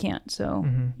right now we can't. So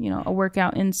you know, a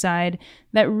workout inside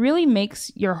that really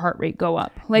makes your heart rate go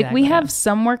up. Like we have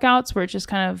some workouts where it's just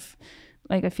kind of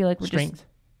like, I feel like we're just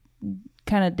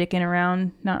kind of dicking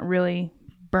around, not really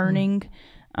burning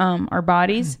our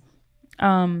bodies.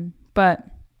 But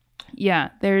yeah,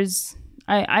 there's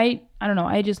I don't know,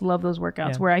 I just love those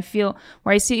workouts where I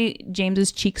see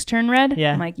James's cheeks turn red.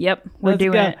 I'm like, yep, we're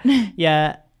doing it.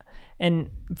 Yeah.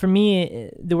 And for me,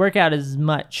 the workout is as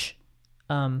much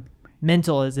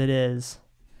mental as it is.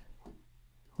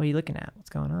 What are you looking at? What's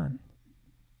going on?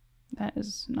 That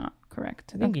is not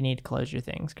correct. I think you need to close your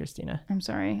things, Christina. I'm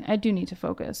sorry. I do need to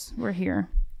focus. We're here.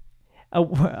 A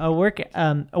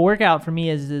workout for me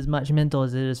is as much mental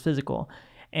as it is physical.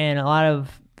 And a lot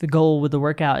of the goal with the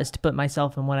workout is to put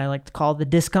myself in what I like to call the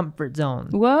discomfort zone.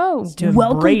 Whoa. To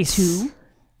Welcome embrace to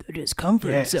the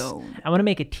discomfort zone. I want to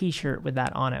make a t-shirt with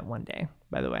that on it one day,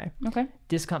 by the way. Okay.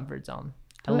 Discomfort zone.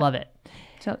 I love it.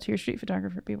 Tell it to your street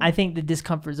photographer people. I think the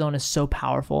discomfort zone is so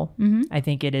powerful. I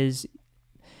think it is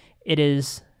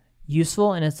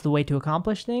useful, and it's the way to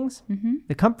accomplish things.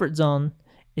 The comfort zone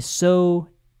is so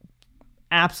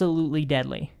absolutely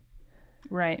deadly.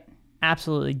 Right.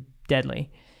 Absolutely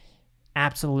deadly.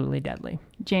 Absolutely deadly.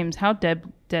 James, how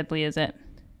deadly is it?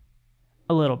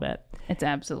 A little bit. It's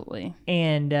absolutely.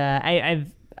 And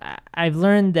I've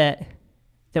learned that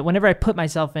whenever I put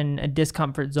myself in a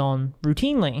discomfort zone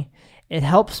routinely, it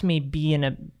helps me be in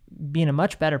a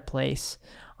much better place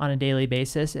on a daily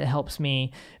basis. It helps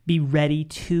me be ready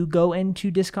to go into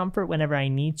discomfort whenever I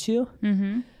need to.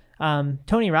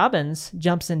 Tony Robbins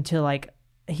jumps into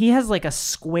he has like a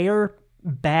square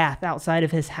bath outside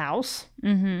of his house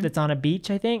that's on a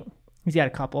beach, I think. He's got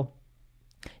a couple.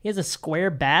 He has a square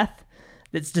bath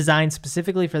that's designed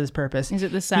specifically for this purpose. Is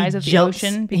it the size of the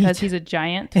ocean because he's a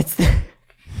giant? It's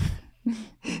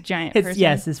giant person.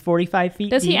 Yes, it's 45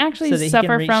 feet Does he deep, actually so that suffer he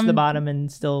can reach from the bottom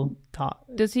and still talk?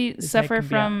 Does he suffer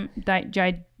from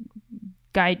gigantism?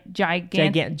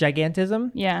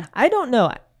 Yeah. I don't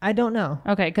know.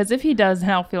 Okay, because if he does, then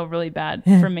I'll feel really bad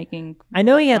for making. I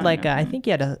know he had I think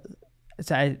he had a.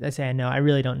 So I say I know. I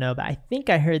really don't know, but I think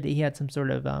I heard that he had some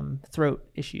sort of throat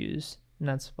issues, and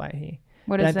that's why he.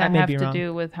 What does that have to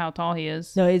do with how tall he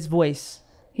is? No, his voice.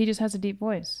 He just has a deep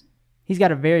voice. He's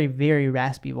got a very, very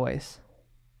raspy voice.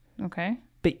 Okay.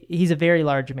 But he's a very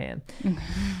large man.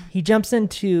 He jumps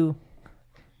into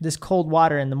this cold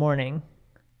water in the morning.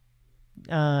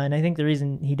 And I think the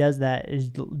reason he does that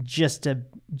is just to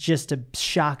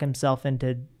shock himself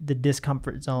into the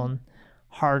discomfort zone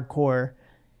hardcore.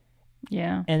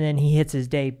 Yeah. And then he hits his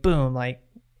day, boom, I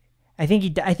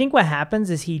think what happens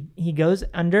is he goes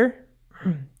under,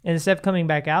 and instead of coming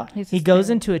back out, he goes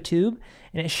into a tube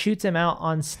and it shoots him out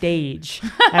on stage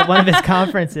at one of his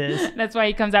conferences. That's why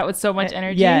he comes out with so much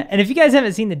energy. Yeah. And if you guys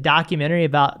haven't seen the documentary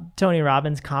about Tony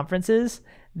Robbins conferences,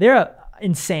 they're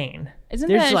insane. Isn't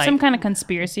there some kind of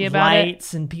conspiracy about it?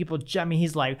 Lights and people. I mean,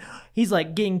 he's like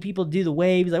getting people to do the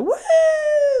wave. He's like,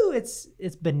 woo! It's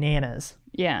bananas.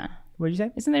 Yeah. What did you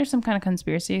say? Isn't there some kind of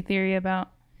conspiracy theory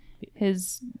about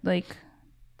his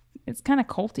it's kind of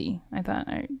culty? I thought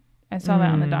I saw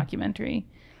that on the documentary.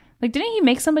 Didn't he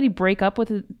make somebody break up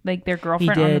with their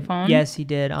girlfriend on the phone? Yes, he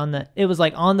did. It was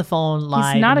on the phone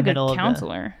live. He's not a good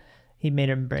counselor. He made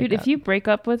him break up. Dude, if you break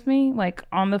up with me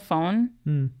on the phone,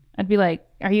 I'd be like,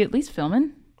 "Are you at least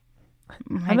filming?"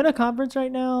 I'm in a conference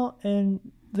right now, and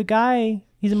the guy,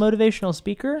 he's a motivational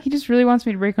speaker. He just really wants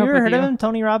me to break up with you. You ever heard of him,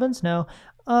 Tony Robbins? No.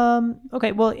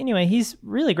 Okay. Well, anyway, he's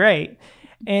really great,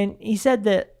 and he said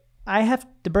that I have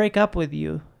to break up with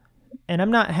you, and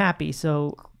I'm not happy.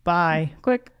 So bye.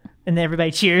 Click. And then everybody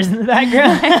cheers in the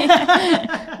background.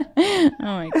 Oh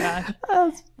my gosh.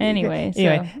 Anyway,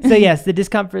 so yes, the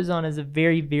discomfort zone is a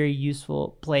very, very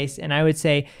useful place, and I would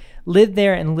say live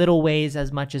there in little ways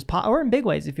as much as or in big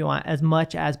ways if you want, as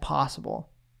much as possible.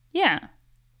 Yeah.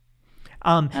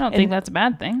 I don't think that's a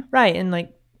bad thing. Right, and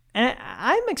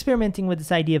I'm experimenting with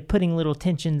this idea of putting little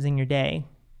tensions in your day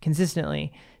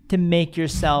consistently to make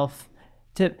yourself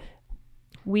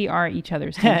We are each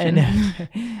other's tension.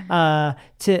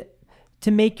 To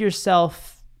make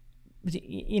yourself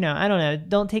I don't know.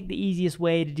 Don't take the easiest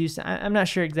way to do so. I'm not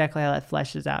sure exactly how that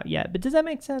fleshes out yet, but does that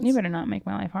make sense? You better not make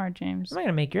my life hard, James. I'm not going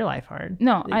to make your life hard.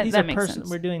 No, These that are makes sense.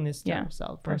 We're doing this to ourselves,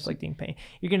 self-inflicting pain.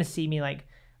 You're going to see me like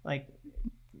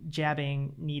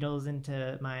jabbing needles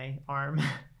into my arm.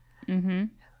 Mm-hmm.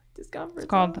 Discomfort. It's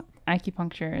called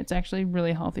acupuncture. It's actually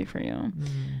really healthy for you.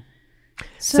 Mm.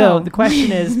 So the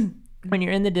question is, when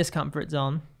you're in the discomfort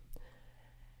zone,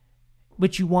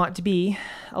 which you want to be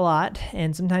a lot,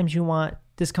 and sometimes you want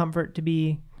discomfort to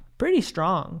be pretty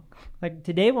strong. Like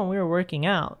today when we were working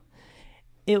out,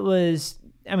 it was,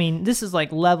 this is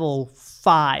like level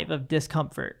 5 of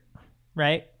discomfort,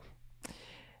 right?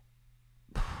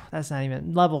 That's not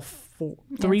even level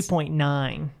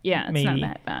 3.9. Yeah, it's maybe. not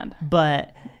that bad.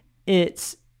 But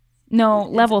it's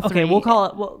level 3. Okay, we'll call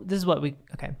it.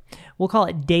 We'll call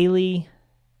it daily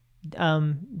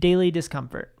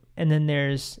discomfort, and then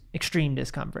there's extreme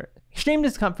discomfort. Extreme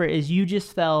discomfort is you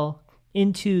just fell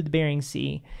into the Bering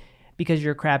Sea because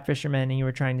you're a crab fisherman and you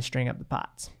were trying to string up the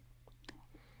pots.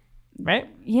 Right?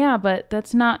 Yeah, but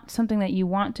that's not something that you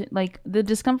want to, like, the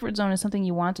discomfort zone is something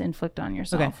you want to inflict on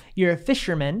yourself. Okay. You're a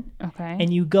fisherman. Okay.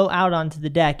 And you go out onto the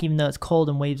deck even though it's cold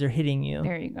and waves are hitting you.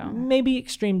 There you go. Maybe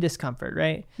extreme discomfort,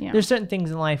 right? Yeah. There's certain things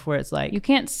in life where it's like... You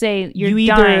can't say you're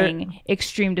dying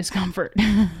extreme discomfort.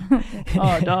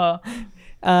 Oh,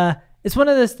 duh. It's one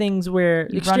of those things where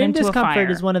extreme discomfort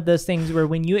a is one of those things where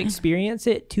when you experience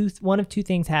it, one of two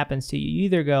things happens to you. You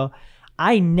either go,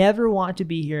 I never want to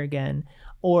be here again,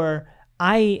 or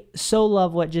I so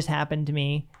love what just happened to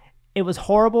me. It was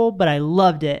horrible, but I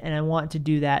loved it, and I want to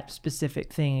do that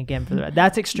specific thing again for the rest.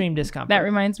 That's extreme discomfort. That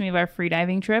reminds me of our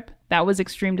freediving trip. That was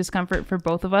extreme discomfort for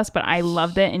both of us, but I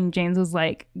loved it, and James was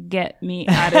like, get me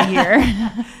out of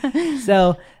here.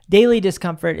 So daily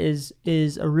discomfort is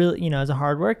a real, is a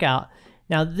hard workout.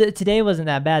 Now, today wasn't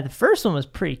that bad. The first one was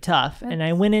pretty tough, and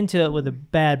I went into it with a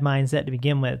bad mindset to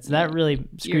begin with, so that really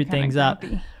screwed things up.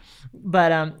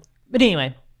 But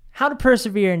anyway, how to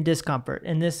persevere in discomfort.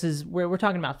 And this is where we're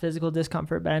talking about physical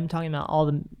discomfort, but I'm talking about all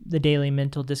the daily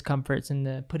mental discomforts and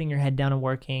the putting your head down and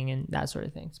working and that sort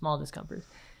of thing, small discomforts.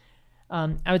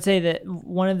 I would say that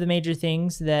one of the major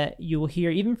things that you will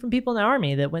hear, even from people in the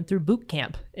Army that went through boot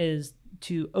camp, is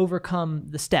to overcome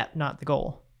the step, not the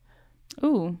goal.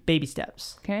 Ooh. Baby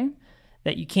steps. Okay.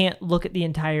 That you can't look at the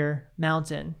entire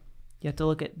mountain. You have to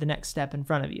look at the next step in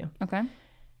front of you. Okay.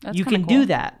 That's you can cool. do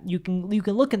that. You can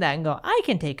look at that and go, I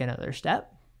can take another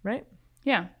step, right?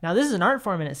 Yeah. Now, this is an art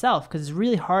form in itself because it's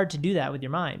really hard to do that with your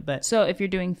mind. But so if you're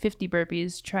doing 50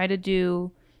 burpees, try to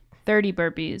do 30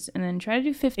 burpees and then try to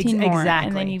do 15 more. Exactly.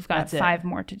 And then you've got 5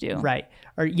 more to do. Right.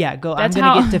 Or I'm going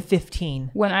to get to 15.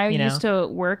 When I used to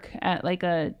work at like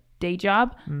a day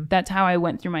job, that's how I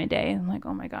went through my day. I'm like,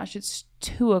 oh my gosh, it's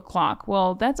 2:00.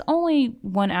 Well, that's only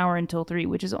 1 hour until 3,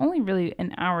 which is only really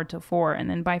an hour to 4. And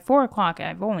then by 4:00,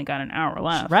 I've only got an hour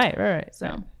left. Right.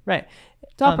 So right.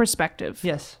 It's all perspective.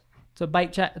 Yes. So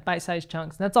bite-sized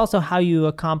chunks. And that's also how you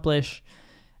accomplish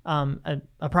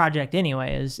a project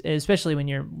anyway, is especially when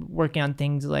you're working on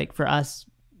things like for us,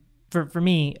 for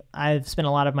me, I've spent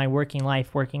a lot of my working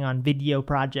life working on video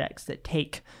projects that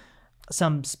take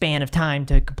some span of time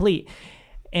to complete.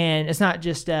 And it's not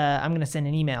just I'm going to send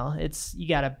an email. It's you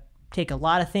got to take a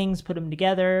lot of things, put them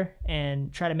together,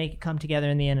 and try to make it come together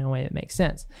in the end in a way that makes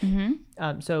sense.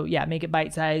 Mm-hmm. So yeah, make it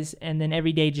bite-sized, and then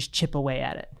every day just chip away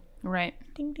at it. Right.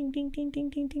 Ding, ding, ding, ding, ding,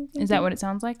 ding, ding. Is that what it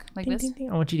sounds like? Like ding, this? Ding,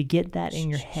 ding. I want you to get that in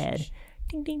your head.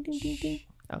 Ding, ding, ding, ding, ding.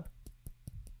 Oh.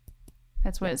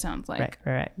 That's what it sounds like.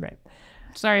 Right.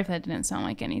 Sorry if that didn't sound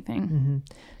like anything. Mm-hmm.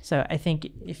 So I think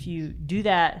if you do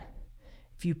that,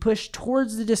 if you push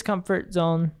towards the discomfort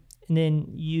zone and then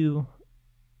you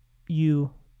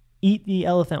eat the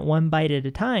elephant one bite at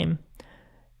a time,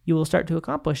 you will start to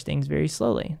accomplish things very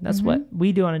slowly. That's what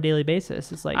we do on a daily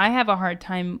basis. It's like I have a hard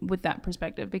time with that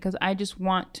perspective because I just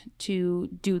want to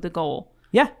do the goal.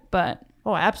 Yeah. But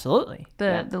absolutely.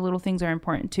 The little things are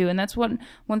important too. And that's one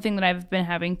thing that I've been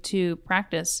having to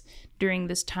practice during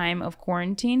this time of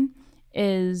quarantine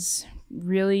is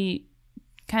really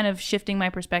kind of shifting my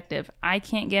perspective. I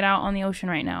can't get out on the ocean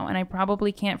right now, and I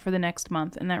probably can't for the next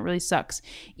month, and that really sucks.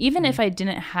 Even if I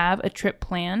didn't have a trip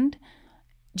planned,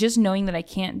 just knowing that I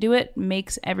can't do it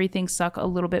makes everything suck a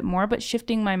little bit more. But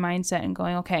shifting my mindset and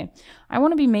going, okay, I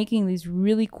want to be making these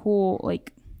really cool,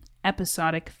 like,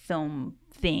 episodic film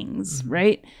things,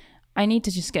 right? I need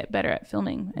to just get better at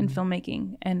filming and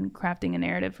filmmaking and crafting a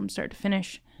narrative from start to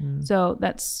finish. So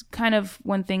that's kind of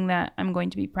one thing that I'm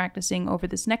going to be practicing over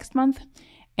this next month.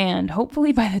 And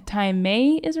hopefully by the time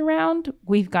May is around,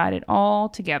 we've got it all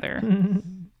together.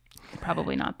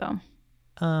 Probably not, though.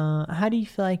 How do you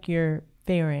feel like your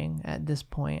faring at this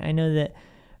point? I know that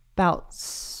about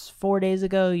 4 days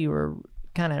ago, you were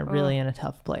kind of really in a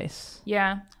tough place.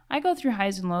 Yeah. I go through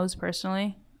highs and lows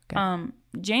personally. Okay.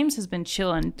 James has been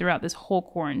chilling throughout this whole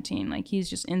quarantine. Like, he's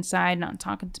just inside, not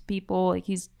talking to people. Like,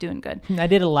 he's doing good. I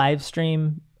did a live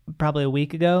stream probably a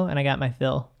week ago, and I got my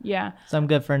fill. Yeah. So I'm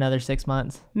good for another 6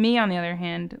 months. Me, on the other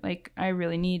hand, like, I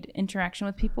really need interaction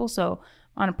with people. So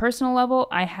on a personal level,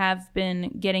 I have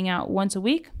been getting out once a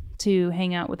week to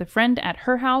hang out with a friend at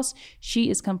her house. She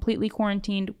is completely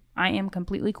quarantined. I am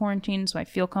completely quarantined, so I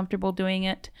feel comfortable doing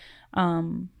it.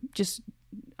 Just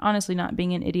honestly not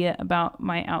being an idiot about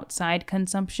my outside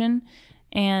consumption,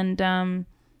 and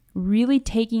really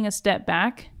taking a step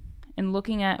back and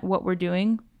looking at what we're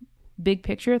doing, big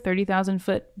picture, 30,000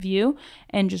 foot view,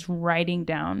 and just writing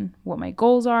down what my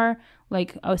goals are,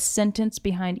 like a sentence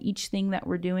behind each thing that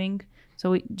we're doing.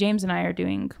 So James and I are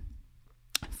doing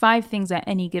 5 things at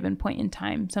any given point in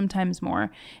time, sometimes more,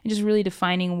 and just really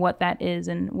defining what that is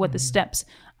and what the steps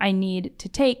I need to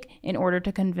take in order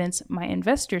to convince my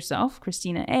investor self,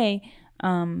 Christina A.,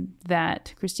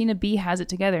 that Christina B. has it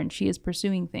together and she is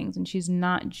pursuing things and she's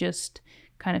not just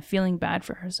kind of feeling bad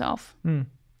for herself.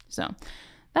 So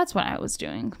that's what I was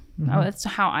doing. That's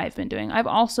how I've been doing. I've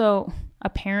also,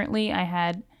 apparently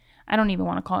I don't even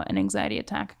want to call it an anxiety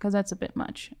attack because that's a bit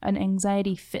much. An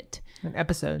anxiety fit. An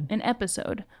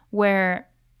episode where,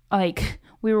 like,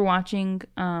 we were watching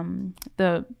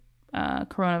the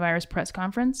coronavirus press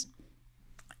conference,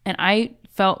 and I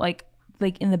felt like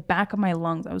in the back of my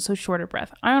lungs, I was so short of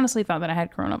breath. I honestly thought that I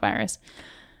had coronavirus.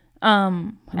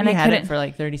 And I had it for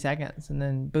like 30 seconds, and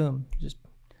then boom, just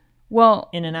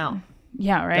in and out.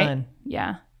 Yeah, right. Done.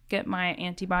 Yeah, get my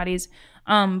antibodies.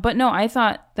 But no, I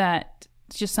thought that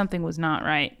just something was not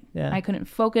right. Yeah. I couldn't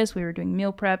focus. We were doing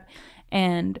meal prep.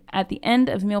 And at the end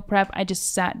of meal prep, I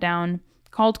just sat down,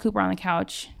 called Cooper on the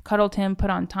couch, cuddled him, put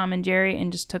on Tom and Jerry,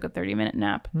 and just took a 30-minute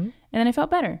nap. And then I felt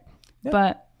better. Yep.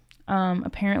 But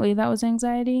apparently that was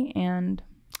anxiety, and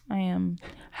I am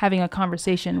having a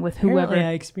conversation with whoever.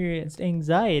 Apparently I experienced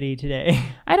anxiety today.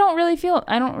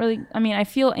 I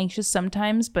feel anxious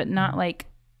sometimes, but not like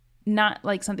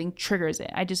something triggers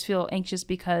it. I just feel anxious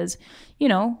because,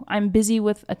 I'm busy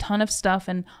with a ton of stuff,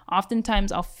 and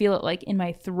oftentimes I'll feel it like in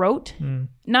my throat.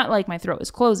 Not like my throat is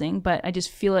closing, but I just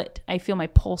feel it. I feel my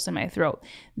pulse in my throat.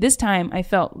 This time I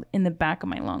felt in the back of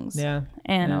my lungs. Yeah.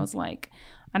 And I was like,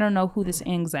 I don't know who this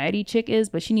anxiety chick is,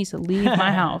 but she needs to leave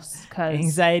my house. Cause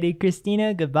anxiety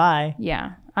Christina, goodbye.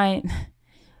 Yeah.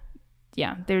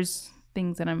 There's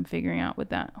things that I'm figuring out with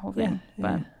that whole thing.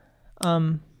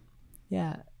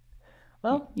 Yeah.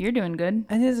 Well, you're doing good.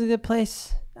 I think it's a good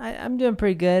place. I'm doing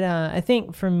pretty good. I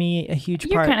think for me, a huge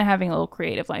part. You're kind of having a little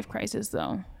creative life crisis,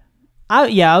 though.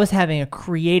 I was having a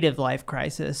creative life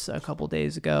crisis a couple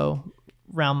days ago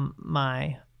around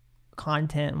my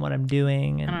content and what I'm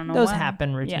doing, and those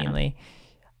happen routinely.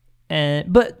 Yeah.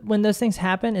 But when those things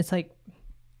happen, it's like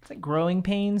growing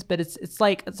pains. But it's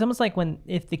almost like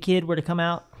if the kid were to come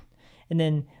out, and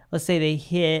then let's say they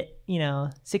hit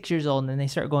 6 years old, and then they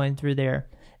start going through their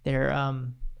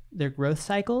growth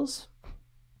cycles.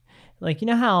 Like,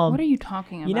 how... What are you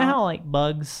talking about? You know how, like,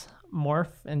 bugs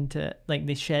morph into, like,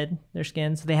 they shed their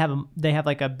skin? So they have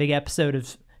like, a big episode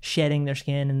of shedding their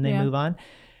skin, and they move on.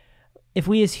 If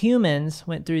we as humans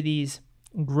went through these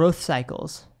growth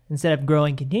cycles, instead of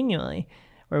growing continually,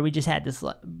 where we just had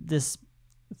this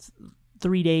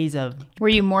 3 days of... Were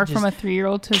you more from a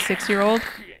 3-year-old to a 6-year-old?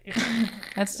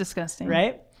 That's disgusting.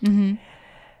 Right? Mm-hmm.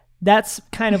 That's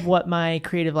kind of what my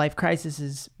creative life crisis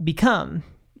has become.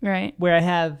 Right. Where I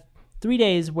have 3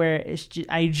 days where it's just,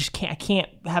 I can't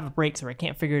have a breakthrough. I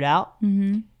can't figure it out.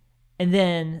 Mm-hmm. And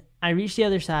then I reach the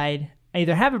other side. I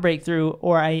either have a breakthrough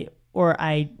or I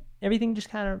everything just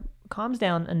kind of calms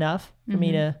down enough for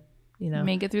me to,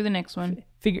 make it through the next one.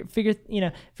 Figure,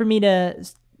 for me to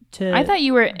I thought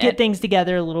you were get things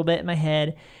together a little bit in my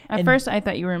head. At first, I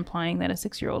thought you were implying that a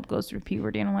 6-year-old goes through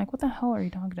puberty, and I'm like, what the hell are you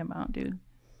talking about, dude?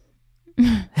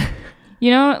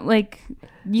 Like,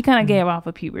 you kind of gave off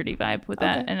a puberty vibe with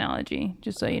that analogy,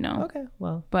 just so you know. Okay,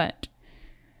 well. But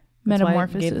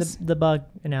metamorphosis. Why I gave the bug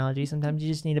analogy. Sometimes you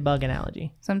just need a bug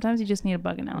analogy.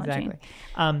 Exactly.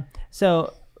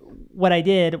 So what I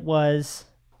did was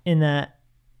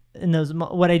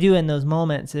what I do in those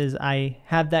moments is I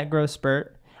have that growth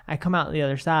spurt. I come out the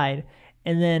other side,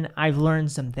 and then I've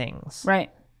learned some things.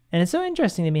 Right. And it's so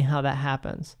interesting to me how that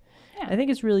happens. Yeah. I think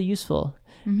it's really useful.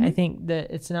 Mm-hmm. I think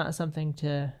that it's not something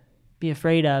to be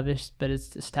afraid of, but it's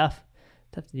just tough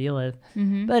to deal with.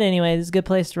 Mm-hmm. But anyway, this is a good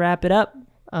place to wrap it up.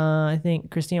 I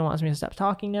think Christina wants me to stop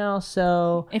talking now,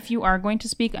 so... If you are going to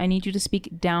speak, I need you to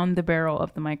speak down the barrel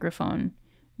of the microphone.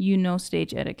 You know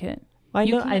stage etiquette. Well,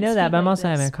 You I can't know that, speak but I'm like also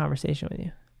having this. a conversation with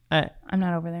you. I'm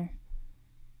not over there.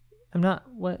 I'm not.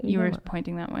 What You were talking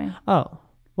pointing that way. about? Oh,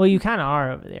 well, you kind of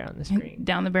are over there on the screen.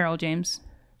 Down the barrel, James.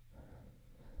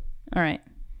 All right.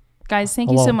 Guys,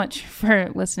 thank you so much for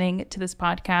listening to this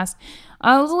podcast. It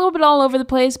was a little bit all over the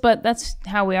place, but that's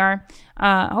how we are.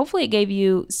 Hopefully it gave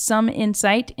you some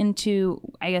insight into,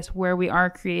 I guess, where we are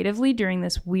creatively during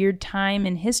this weird time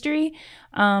in history.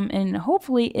 And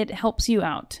hopefully it helps you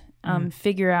out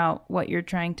figure out what you're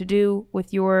trying to do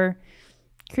with your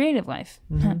creative life.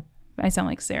 I sound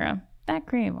like Sarah. That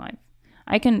creative life.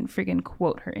 I can freaking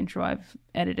quote her intro. I've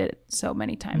edited it so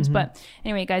many times. But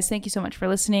anyway, guys, thank you so much for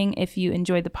listening. If you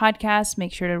enjoyed the podcast,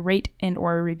 make sure to rate and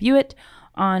or review it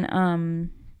on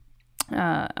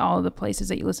all of the places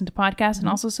that you listen to podcasts, and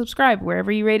also subscribe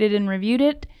wherever you rated and reviewed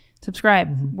it.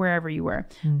 Subscribe wherever you were.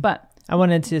 But I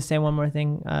wanted to say one more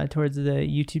thing towards the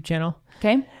YouTube channel.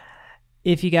 okay.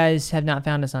 If you guys have not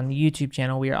found us on the YouTube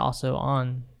channel, we are also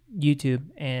on YouTube.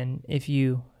 And if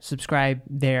you subscribe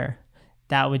there,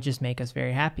 that would just make us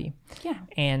very happy. Yeah.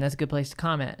 And that's a good place to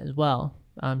comment as well.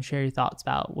 Share your thoughts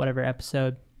about whatever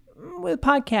episode. With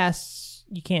podcasts,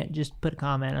 you can't just put a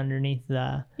comment underneath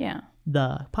the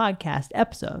podcast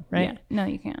episode, right? Yeah. No,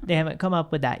 you can't. They haven't come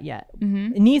up with that yet.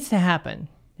 It needs to happen.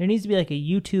 There needs to be like a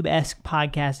YouTube-esque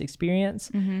podcast experience.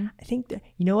 I think that,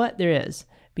 you know what? There is.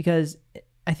 Because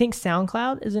I think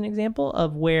SoundCloud is an example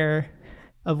of where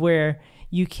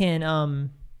you can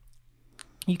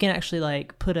actually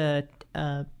like put a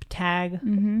tag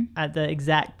at the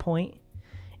exact point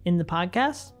in the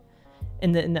podcast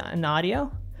in the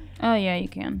audio. Oh yeah, you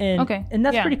can. And, okay. And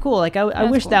that's pretty cool. Like I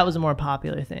wish cool. that was a more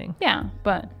popular thing. Yeah,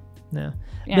 but no.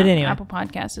 yeah, But anyway, Apple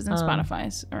Podcasts isn't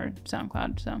Spotify's or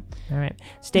SoundCloud. So all right.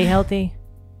 Stay healthy.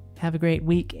 Have a great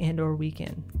week and or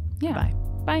weekend. yeah. Bye.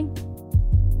 Bye.